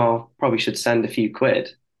someone's thinking, oh, probably should send a few quid,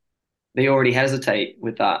 they already hesitate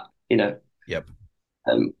with that. Yep.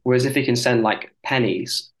 Whereas if they can send like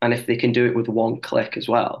pennies, and if they can do it with one click as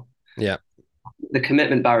well, Yeah. the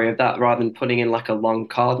commitment barrier of that, rather than putting in like a long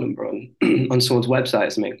card number on on someone's website or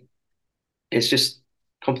something, it's just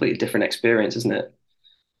completely different experience, isn't it?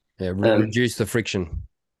 Yeah. Um, Reduce the friction.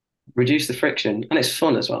 Reduce the friction, and it's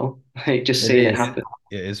fun as well. Like just It seeing it is. happen.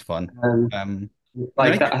 It is fun. Um, I mean,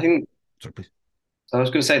 like that, I think. sorry, please. So I was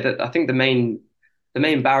going to say that I think the main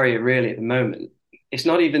barrier really at the moment, it's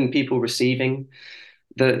not even people receiving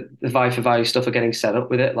the value for value stuff or getting set up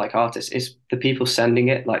with it like artists. It's the people sending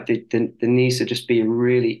it. Like there needs to just be a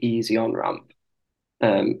really easy on ramp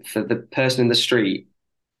for the person in the street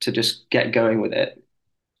to just get going with it,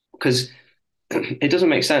 because it doesn't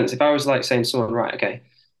make sense if I was like saying to someone, right, okay,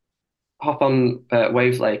 hop on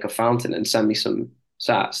Wavelake or Fountain and send me some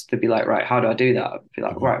sats. They'd be like, right, how do I do that? I'd be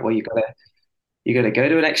like, right, well, you gotta go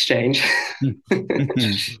to an exchange.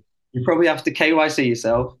 You probably have to KYC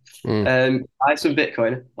yourself, buy some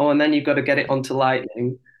Bitcoin. Oh, and then you've got to get it onto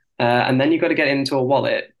Lightning, and then you've got to get it into a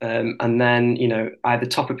wallet, and then either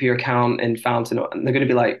top up your account in Fountain, and they're going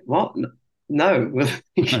to be like, "What? No,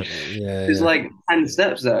 there's like 10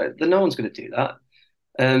 steps there. Then no one's going to do that."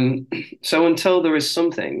 So until there is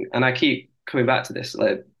something, and I keep coming back to this,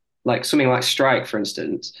 like something like Strike, for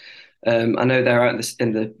instance. I know they're out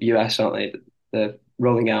in the US, aren't they? They're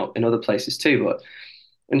rolling out in other places too, but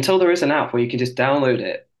until there is an app where you can just download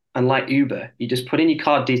it, and like Uber, you just put in your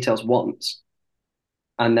card details once,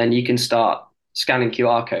 and then you can start scanning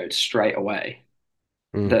QR codes straight away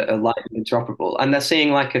that are like interoperable. And they're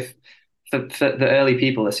seeing like if for the early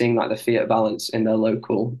people, they're seeing like the fiat balance in their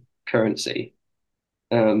local currency.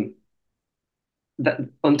 That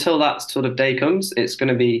until that sort of day comes, it's going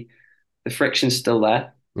to be the friction's still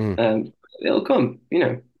there. It'll come,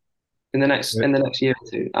 in the next year or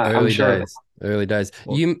two. I'm sure. Days. Early days.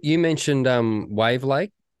 You mentioned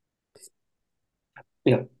Wavelake.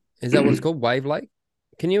 Yeah. Is that what it's called? Wavelake?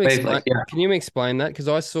 Can you explain? Wavelake, yeah. Can you explain that? Because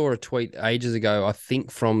I saw a tweet ages ago, I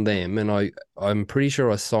think from them, and I'm pretty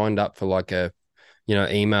sure I signed up for like a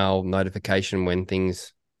email notification when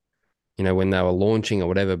things, when they were launching or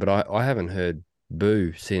whatever. But I haven't heard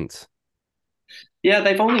boo since. Yeah,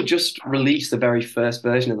 they've only just released the very first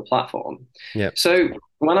version of the platform. Yeah. So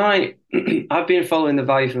when I've been following the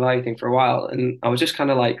value for value thing for a while, and I was just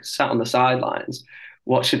kind of like sat on the sidelines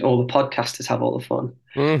watching all the podcasters have all the fun.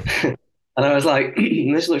 And I was like,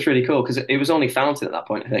 this looks really cool, because it was only Fountain at that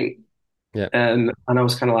point, I think. Yeah. And I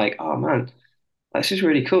was kind of like, oh man, this is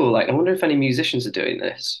really cool. Like, I wonder if any musicians are doing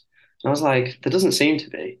this. And I was like, there doesn't seem to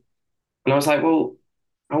be. And I was like, well,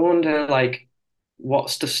 I wonder like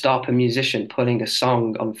what's to stop a musician putting a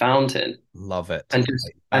song on Fountain? Love it.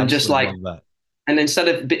 And just like, and instead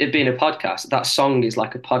of it being a podcast, that song is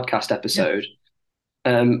like a podcast episode.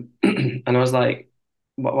 Yeah. And I was like,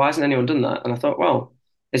 why hasn't anyone done that? And I thought, well,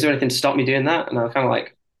 is there anything to stop me doing that? And I kind of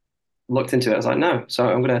like looked into it. I was like, no. So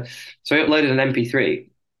I uploaded an MP3.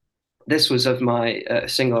 This was of my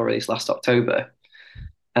single I released last October.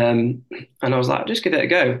 And I was like, just give it a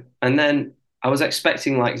go. And then I was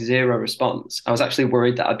expecting like zero response. I was actually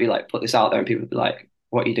worried that I'd be like, put this out there and people would be like,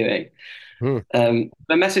 what are you doing?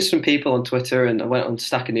 I messaged some people on Twitter, and I went on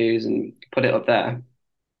Stacker News and put it up there.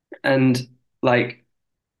 And like,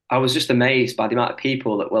 I was just amazed by the amount of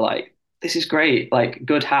people that were like, this is great. Like,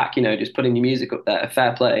 good hack, just putting your music up there,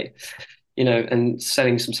 fair play, and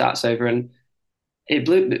sending some sats over. And it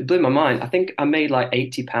blew my mind. I think I made like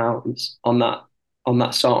 £80 on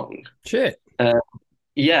that song. Shit.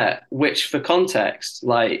 Yeah, which for context,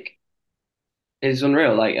 like, is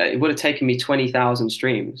unreal. Like, it would have taken me 20,000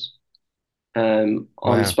 streams on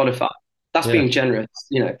Spotify. That's being generous,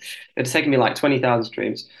 It's taken me like 20,000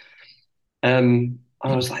 streams. And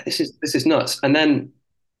I was like, this is nuts. And then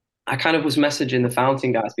I kind of was messaging the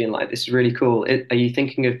Fountain guys being like, this is really cool. Are you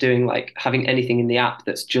thinking of doing like having anything in the app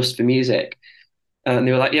that's just for music? And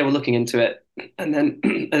they were like, yeah, we're looking into it. And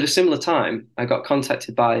then at a similar time, I got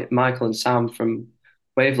contacted by Michael and Sam from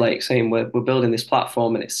Wavelake saying we're building this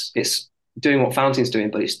platform, and it's doing what Fountain's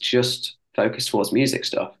doing, but it's just focused towards music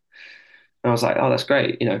stuff. And I was like, oh, that's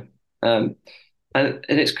great, And in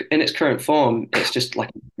its current form, it's just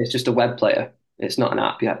a web player. It's not an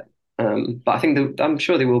app yet. But I think I'm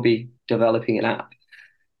sure they will be developing an app.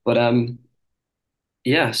 But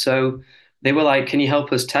yeah, so they were like, can you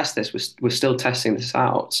help us test this? We're still testing this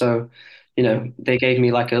out. So, they gave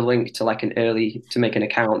me like a link to like to make an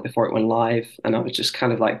account before it went live, and I was just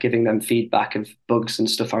kind of like giving them feedback of bugs and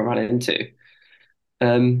stuff I ran into.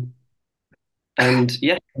 Um, and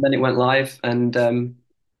yeah, and then it went live, and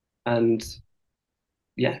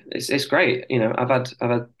yeah, it's great. I've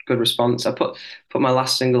had good response. I put my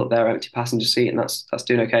last single up there, Empty Passenger Seat, and that's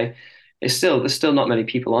doing okay. There's still not many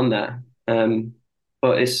people on there,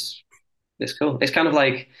 but it's cool. It's kind of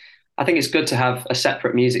like, I think it's good to have a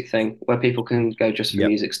separate music thing where people can go just for Yep.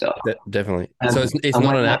 music stuff. Definitely. So it's and not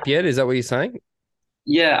when an that- app yet. Is that what you're saying?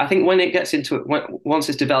 Yeah, I think when it gets into it, once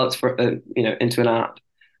it's developed for into an app,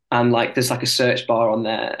 and like there's like a search bar on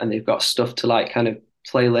there, and they've got stuff to like kind of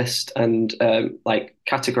playlist and like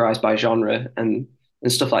categorize by genre and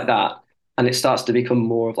stuff like that, and it starts to become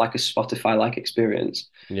more of like a Spotify like experience.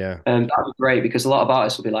 Yeah. And that'd be great, because a lot of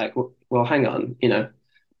artists will be like, well, hang on,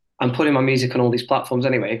 I'm putting my music on all these platforms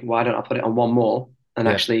anyway. Why don't I put it on one more and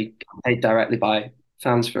Yeah. actually get paid directly by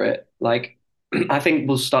fans for it? Like, I think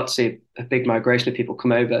we'll start to see a big migration of people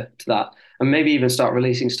come over to that, and maybe even start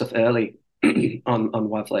releasing stuff early on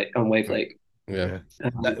Wavelake. Yeah.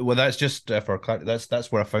 Well, that's just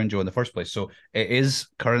that's where I found you in the first place. So it is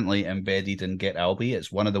currently embedded in Get Albi.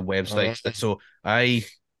 It's one of the websites that. So I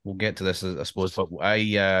will get to this, I suppose, but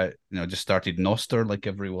I just started Noster like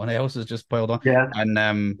everyone else has just piled on. Yeah. And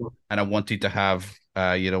I wanted to have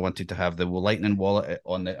the Lightning wallet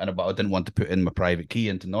on it, but I didn't want to put in my private key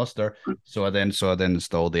into Noster. So I then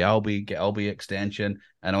installed the Get Albi extension,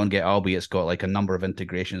 and on Get Albi it's got like a number of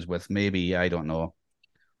integrations with maybe, I don't know,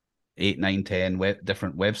 8, 9, 10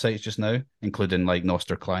 different websites just now, including like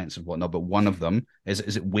Noster clients and whatnot. But one of them is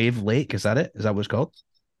it Wavelake? Is that it? Is that what it's called?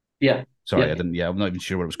 Yeah. Sorry, Yeah. I didn't. Yeah, I'm not even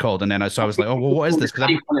sure what it was called. And then I was like, oh, well, what is this? Because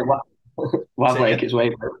Wavelake is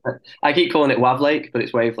Wavelake. I keep calling it Wavelake, but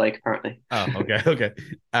it's Wavelake apparently. Oh, okay.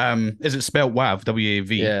 Is it spelled WAV?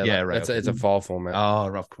 WAV? Yeah. Right. It's a file format.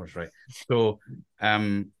 Oh, of course, right. So,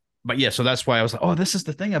 but yeah, so that's why I was like, oh, this is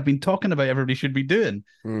the thing I've been talking about. Everybody should be doing,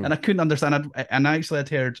 and I couldn't understand. And actually, I'd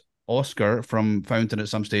heard Oscar from Fountain at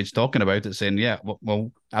some stage talking about it, saying, yeah,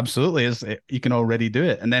 well, absolutely, you can already do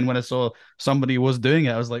it. And then when I saw somebody was doing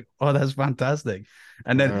it, I was like, oh, that's fantastic.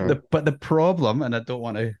 And then, but the problem, and I don't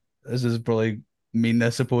want to, this is probably mean, I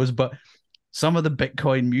suppose, but some of the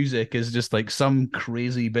Bitcoin music is just like some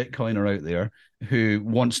crazy Bitcoiner out there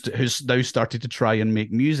who's now started to try and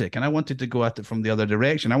make music. And I wanted to go at it from the other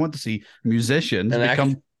direction. I want to see musicians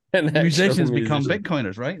become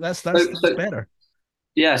Bitcoiners, right? That's better.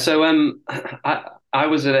 Yeah. So I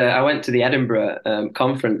went to the Edinburgh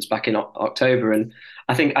conference back in October, and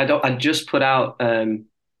I think I just put out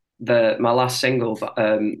my last single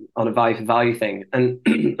on a value for value thing, and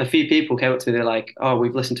a few people came up to me. They're like, "Oh,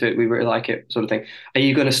 we've listened to it. We really like it," sort of thing. Are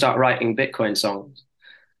you going to start writing Bitcoin songs?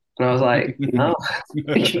 And I was like, "No,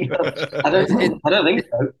 I don't think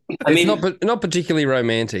so." I mean, it's not particularly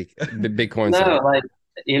romantic. Bitcoin. No, like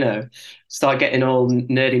start getting all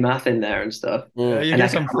nerdy math in there and stuff. You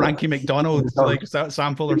get some Frankie McDonald like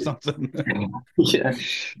sample or something. Yeah,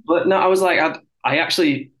 but no, I was like, I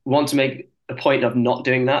actually want to make a point of not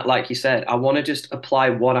doing that. Like you said, I want to just apply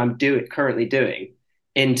what I'm currently doing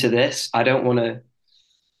into this. I don't want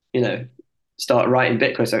to, start writing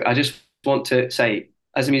Bitcoin. So I just want to say,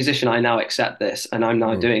 as a musician, I now accept this, and I'm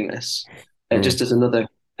now doing this, just as another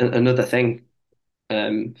thing.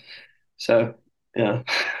 So yeah.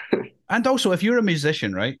 And also, if you're a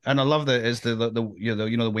musician, right? And I love that is the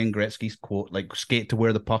Wayne Gretzky's quote, like, skate to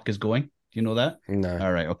where the puck is going. Do you know that? No.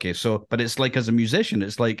 All right. Okay. So, but it's like, as a musician,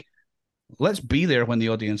 it's like, let's be there when the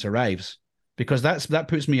audience arrives, because that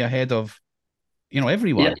puts me ahead of,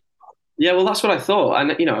 everyone. Yeah. Well, that's what I thought.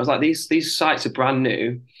 And, I was like, these sites are brand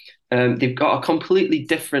new. They've got a completely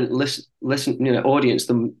different audience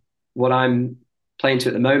than what I'm playing to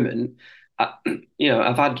at the moment.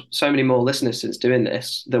 I've had so many more listeners since doing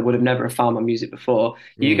this that would have never found my music before.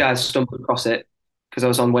 You guys stumbled across it because I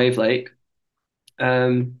was on Wavelake.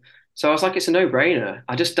 So I was like, it's a no-brainer.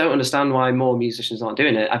 I just don't understand why more musicians aren't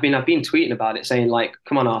doing it. I've been tweeting about it, saying like,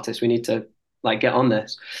 come on, artists, we need to like get on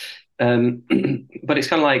this. But it's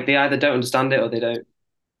kind of like they either don't understand it, or they don't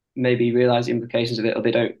maybe realize the implications of it, or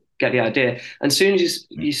they don't get the idea. And as soon as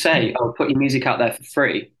you say, oh, put your music out there for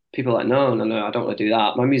free, people are like, no, I don't want to do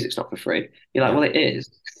that. My music's not for free. You're like, well, it is.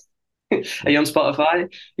 Are you on Spotify? Are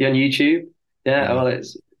you on YouTube? Yeah. Well,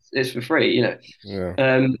 it's for free, Yeah.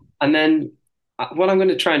 And then what I'm going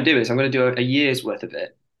to try and do is I'm going to do a year's worth of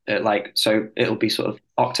it. So it'll be sort of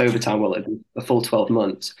October time. Well, it'll be a full 12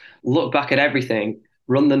 months. Look back at everything,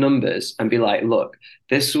 run the numbers, and be like, look,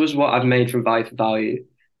 this was what I've made from Value for Value.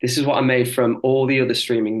 This is what I made from all the other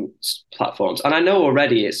streaming platforms. And I know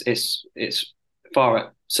already it's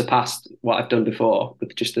far surpassed what I've done before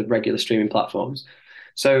with just the regular streaming platforms.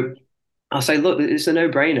 So I'll say, look, it's a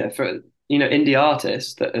no-brainer for indie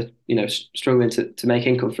artists that are struggling to make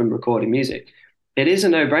income from recording music. It is a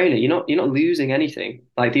no-brainer. You're not losing anything.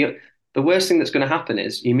 Like the worst thing that's going to happen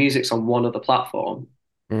is your music's on one other platform,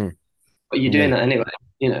 Mm. but you're doing Yeah. that anyway.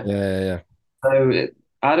 Yeah. So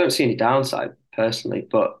I don't see any downside personally,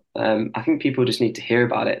 but I think people just need to hear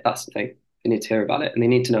about it. That's the thing. They need to hear about it and they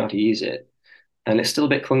need to know how to use it. And it's still a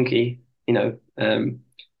bit clunky,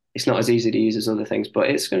 it's not as easy to use as other things, but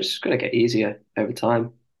it's just going to get easier over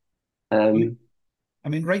time. I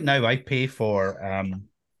mean, right now I pay for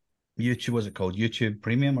YouTube, what's it called? YouTube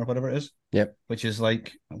Premium or whatever it is. Yep. Which is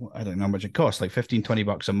like, I don't know how much it costs, like 15,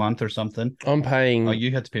 $20 a month or something. I'm paying. Oh,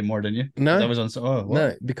 you had to pay more, didn't you? No. That was on. Oh, what?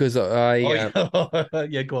 No, because I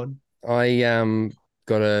yeah, go on. I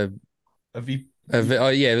got I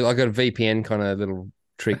got a VPN kind of little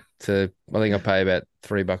trick to. I think I pay about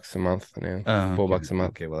 $3 a month now, $4 a month.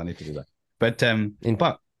 Okay, well, I need to do that. But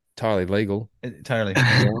but entirely legal. Entirely.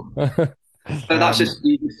 So that's just,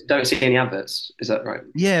 you just don't see any adverts, is that right?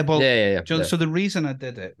 Yeah, well, yeah. John, so the reason I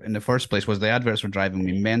did it in the first place was the adverts were driving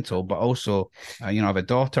me mental, but also, I have a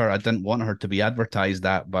daughter. I didn't want her to be advertised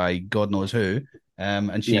at by God knows who,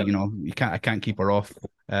 and she, I can't keep her off,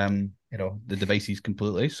 the devices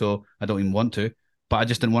completely, so I don't even want to. But I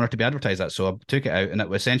just didn't want her to be advertised at, so I took it out. And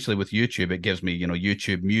it essentially with YouTube, it gives me,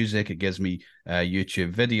 YouTube music, it gives me YouTube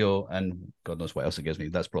video, and God knows what else it gives me.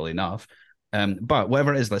 That's probably enough. But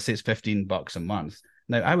whatever it is, let's say it's $15 a month.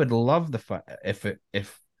 Now, I would love the fact if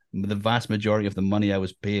the vast majority of the money I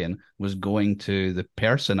was paying was going to the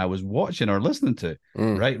person I was watching or listening to,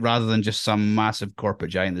 right? Rather than just some massive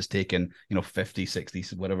corporate giant that's taking, 50, 60,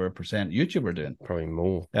 whatever percent YouTube are doing. Probably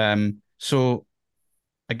more. So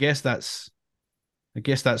I guess that's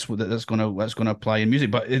gonna apply in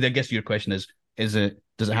music. But I guess your question is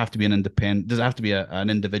does it have to be an independent? Does it have to be an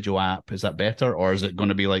individual app? Is that better, or is it going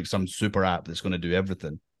to be like some super app that's going to do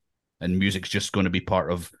everything, and music's just going to be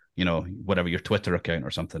part of whatever your Twitter account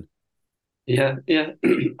or something? Yeah.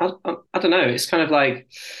 I don't know. It's kind of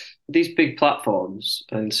like these big platforms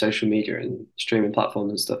and social media and streaming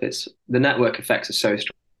platforms and stuff. It's the network effects are so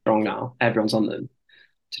strong now. Everyone's on them.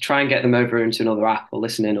 To try and get them over into another app or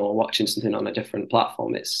listening or watching something on a different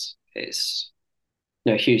platform, it's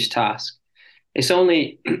a huge task. It's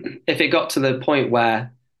only if it got to the point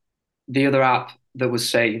where the other app that was,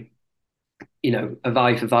 say, a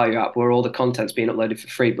value for value app where all the content's being uploaded for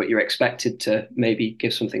free, but you're expected to maybe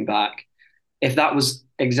give something back. If that was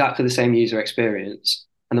exactly the same user experience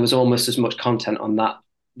and there was almost as much content on that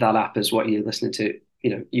app as what you're listening to,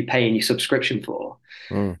 you're paying your subscription for,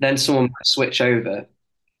 then someone might switch over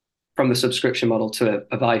from the subscription model to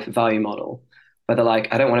a value for value model, where they're like,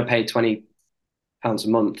 I don't want to pay £20 a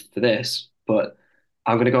month for this, but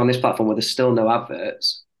I'm going to go on this platform where there's still no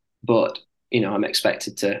adverts, but I'm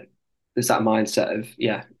expected to. There's that mindset of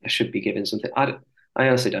I should be given something. I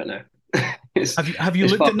honestly don't know. Have you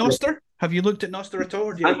looked at Nostr? Have you looked at Nostr at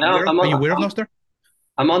all? Are you aware of Nostr?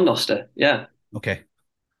 I'm on Nostr. Yeah. Okay.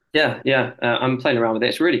 Yeah. I'm playing around with it.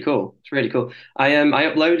 It's really cool. I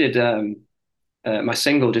uploaded my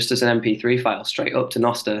single just as an MP3 file straight up to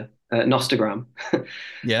Nostagram.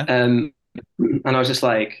 Yeah. And I was just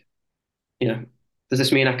like, does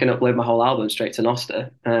this mean I can upload my whole album straight to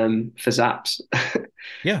Nostr for Zaps?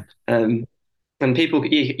 Yeah. And people,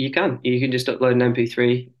 you can just upload an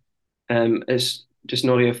MP3 as just an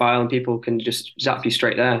audio file, and people can just zap you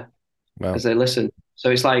straight there as they listen. So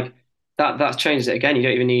it's like that changes it again. You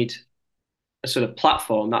don't even need a sort of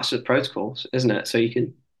platform. That's just protocols, isn't it? So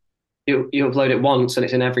you upload it once and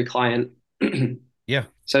it's in every client. Yeah.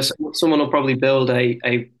 So someone will probably build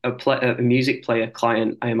a music player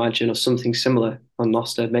client, I imagine, or something similar on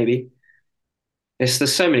Nostr, maybe.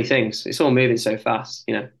 There's so many things. It's all moving so fast,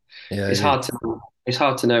 Yeah, it's hard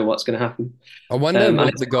to know what's going to happen. I wonder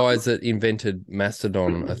what the guys that invented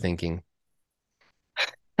Mastodon are thinking.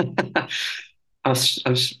 I'm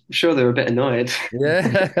sure they're a bit annoyed.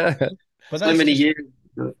 Yeah. But so many years.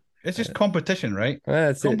 It's just competition, right?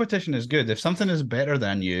 Competition is good. If something is better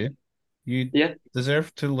than you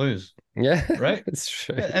deserve to lose. Yeah, right. It's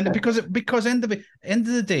true. And because end of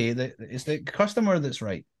the day, it's the customer that's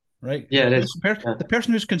right. Yeah, it is. The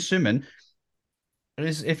person who's consuming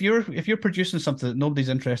is if you're producing something that nobody's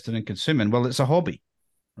interested in consuming, well, it's a hobby,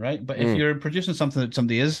 right? But if you're producing something that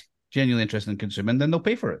somebody is genuinely interested in consuming, then they'll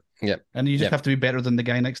pay for it. Yeah. And you just have to be better than the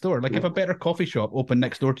guy next door. Like if a better coffee shop opened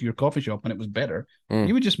next door to your coffee shop and it was better,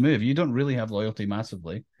 you would just move. You don't really have loyalty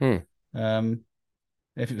massively.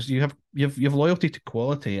 If it's, you have loyalty to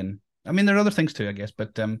quality, and I mean there are other things too, I guess,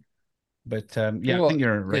 but But yeah, Well, I think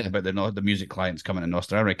you're right yeah. about the music clients coming to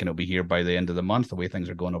Nostra. I reckon it'll be here by the end of the month, the way things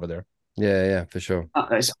are going over there. Yeah, for sure.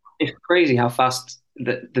 It's crazy how fast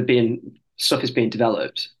the being stuff is being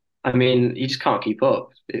developed. I mean, you just can't keep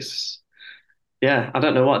up. It's Yeah, I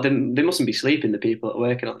don't know what they mustn't be sleeping, the people that are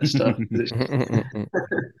working on this stuff.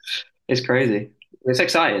 It's crazy. It's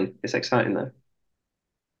exciting. It's exciting though.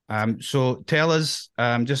 So tell us,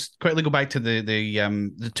 just quickly go back to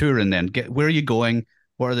the touring then. Where are you going?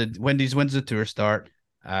 What are when's the tour start?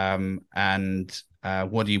 And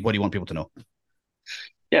what do you want people to know?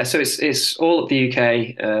 Yeah, so it's all up the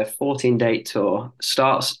UK. 14-date tour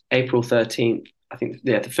starts April 13th. I think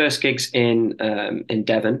the first gig's in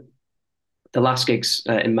Devon. The last gig's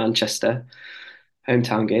in Manchester,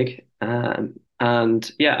 hometown gig.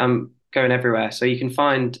 And yeah, I'm going everywhere. So you can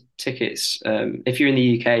find tickets if you're in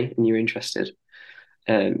the UK and you're interested.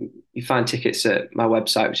 You find tickets at my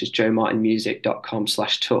website, which is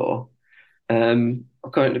joemartinmusic.com/tour. I've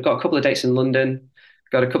got a couple of dates in London,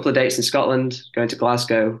 got a couple of dates in Scotland, going to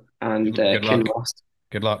Glasgow and Good luck. Kinross.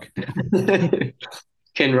 Good luck.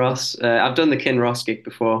 Kinross. I've done the Kinross gig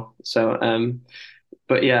before, so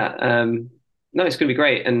but yeah, no, it's going to be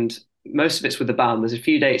great, and most of it's with the band. There's a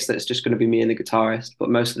few dates that's just going to be me and the guitarist, but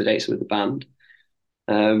most of the dates are with the band.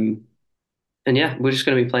 And yeah, we're just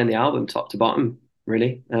going to be playing the album top to bottom,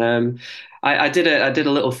 really. I did a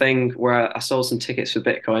little thing where I sold some tickets for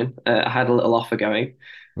Bitcoin. I had a little offer going.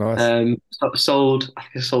 Nice. Sold, I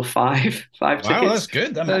think I sold five Wow, tickets. that's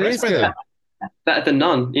good. I'm That impressed is by good. that. Better than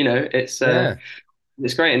none. Yeah. It's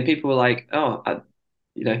great, and people were like, "Oh,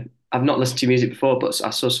 I've not listened to music before, but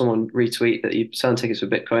I saw someone retweet that you're selling tickets for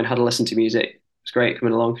Bitcoin. Had to listen to music. It's great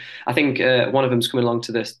coming along. I think one of them's coming along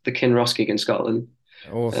to the Kinross gig in Scotland.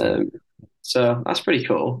 Awesome. So that's pretty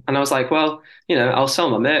cool. And I was like, well, I'll sell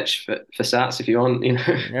my merch for Sats if you want.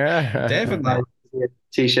 Yeah. Definitely. Buy a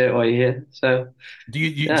t-shirt while you're here. So Do you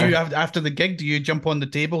yeah. have after the gig? Do you jump on the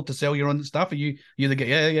table to sell your own stuff? Are you the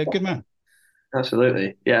yeah, good man.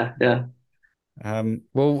 Absolutely, yeah.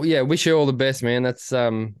 Well, yeah, wish you all the best, man. That's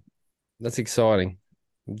exciting.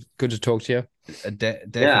 Good to talk to you.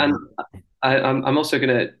 Definitely. Yeah, and I'm also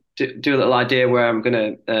gonna do a little idea where I'm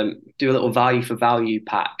gonna do a little value for value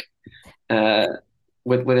pack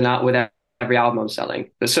with every album I'm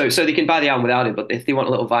selling. But so they can buy the album without it, but if they want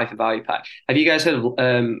a little value for value pack, have you guys heard of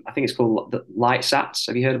I think it's called the Light Sats?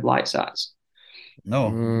 Have you heard of Light Sats? No,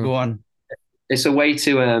 go on. It's a way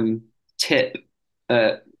to tip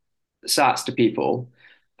Sats to people,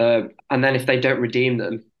 and then if they don't redeem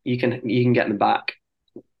them, you can get them back.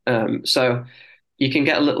 So you can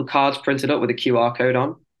get little cards printed up with a QR code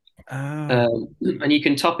on. And you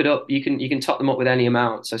can top it up. You can top them up with any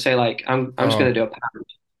amount. So say like I'm just going to do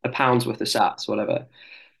a pound's worth of Sats, whatever.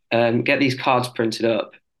 Get these cards printed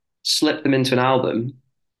up, slip them into an album,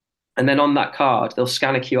 and then on that card they'll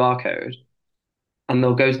scan a QR code, and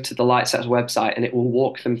they'll go to the Light Sats website, and it will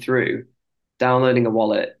walk them through downloading a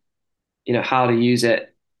wallet, how to use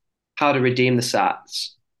it, how to redeem the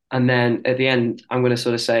Sats, and then at the end I'm going to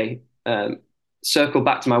sort of say. Circle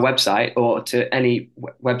back to my website or to any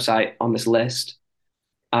website on this list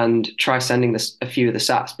and try sending a few of the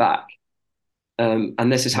Sats back.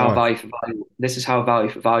 And this is how value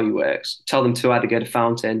for value works. Tell them to either go to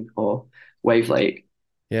Fountain or Wavelake.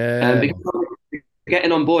 Yeah. Because they're getting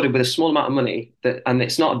onboarded with a small amount of money and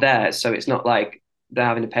it's not theirs, so it's not like they're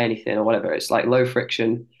having to pay anything or whatever. It's like low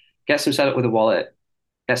friction. Get them set up with a wallet.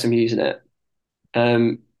 Get them using it.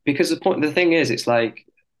 Because the thing is, it's like.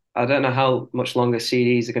 I don't know how much longer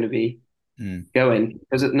CDs are going to be going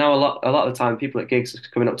because now a lot of the time people at gigs are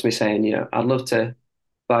coming up to me saying, I'd love to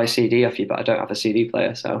buy a CD off you, but I don't have a CD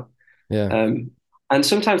player. So yeah, and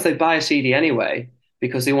sometimes they buy a CD anyway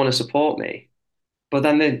because they want to support me, but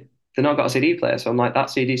then they're not got a CD player. So I'm like, that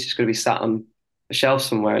CD is just going to be sat on a shelf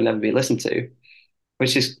somewhere and never be listened to,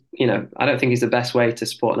 which is, I don't think is the best way to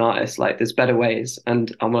support an artist. Like there's better ways,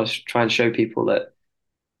 and I want to try and show people that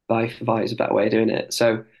buy for buy is a better way of doing it.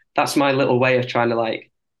 So. That's my little way of trying to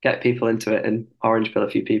like get people into it and orange pill a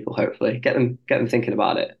few people, hopefully get them thinking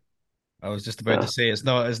about it. I was just about to say it's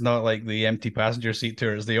not like the empty passenger seat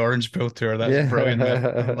tour, it's the orange pill tour. That's brilliant, man.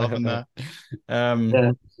 I'm loving that.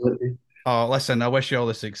 Yeah, absolutely. Oh, listen, I wish you all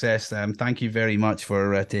the success. Thank you very much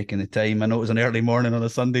for taking the time. I know it was an early morning on a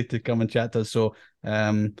Sunday to come and chat to us. So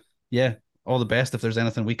yeah, all the best. If there's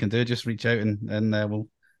anything we can do, just reach out and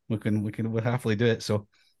we'll happily do it. So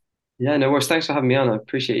yeah, no worries. Thanks for having me on. I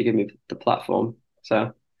appreciate you giving me the platform. So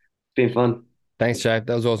it's been fun. Thanks, Jay.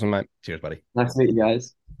 That was awesome, mate. Cheers, buddy. Nice to meet you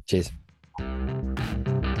guys. Cheers.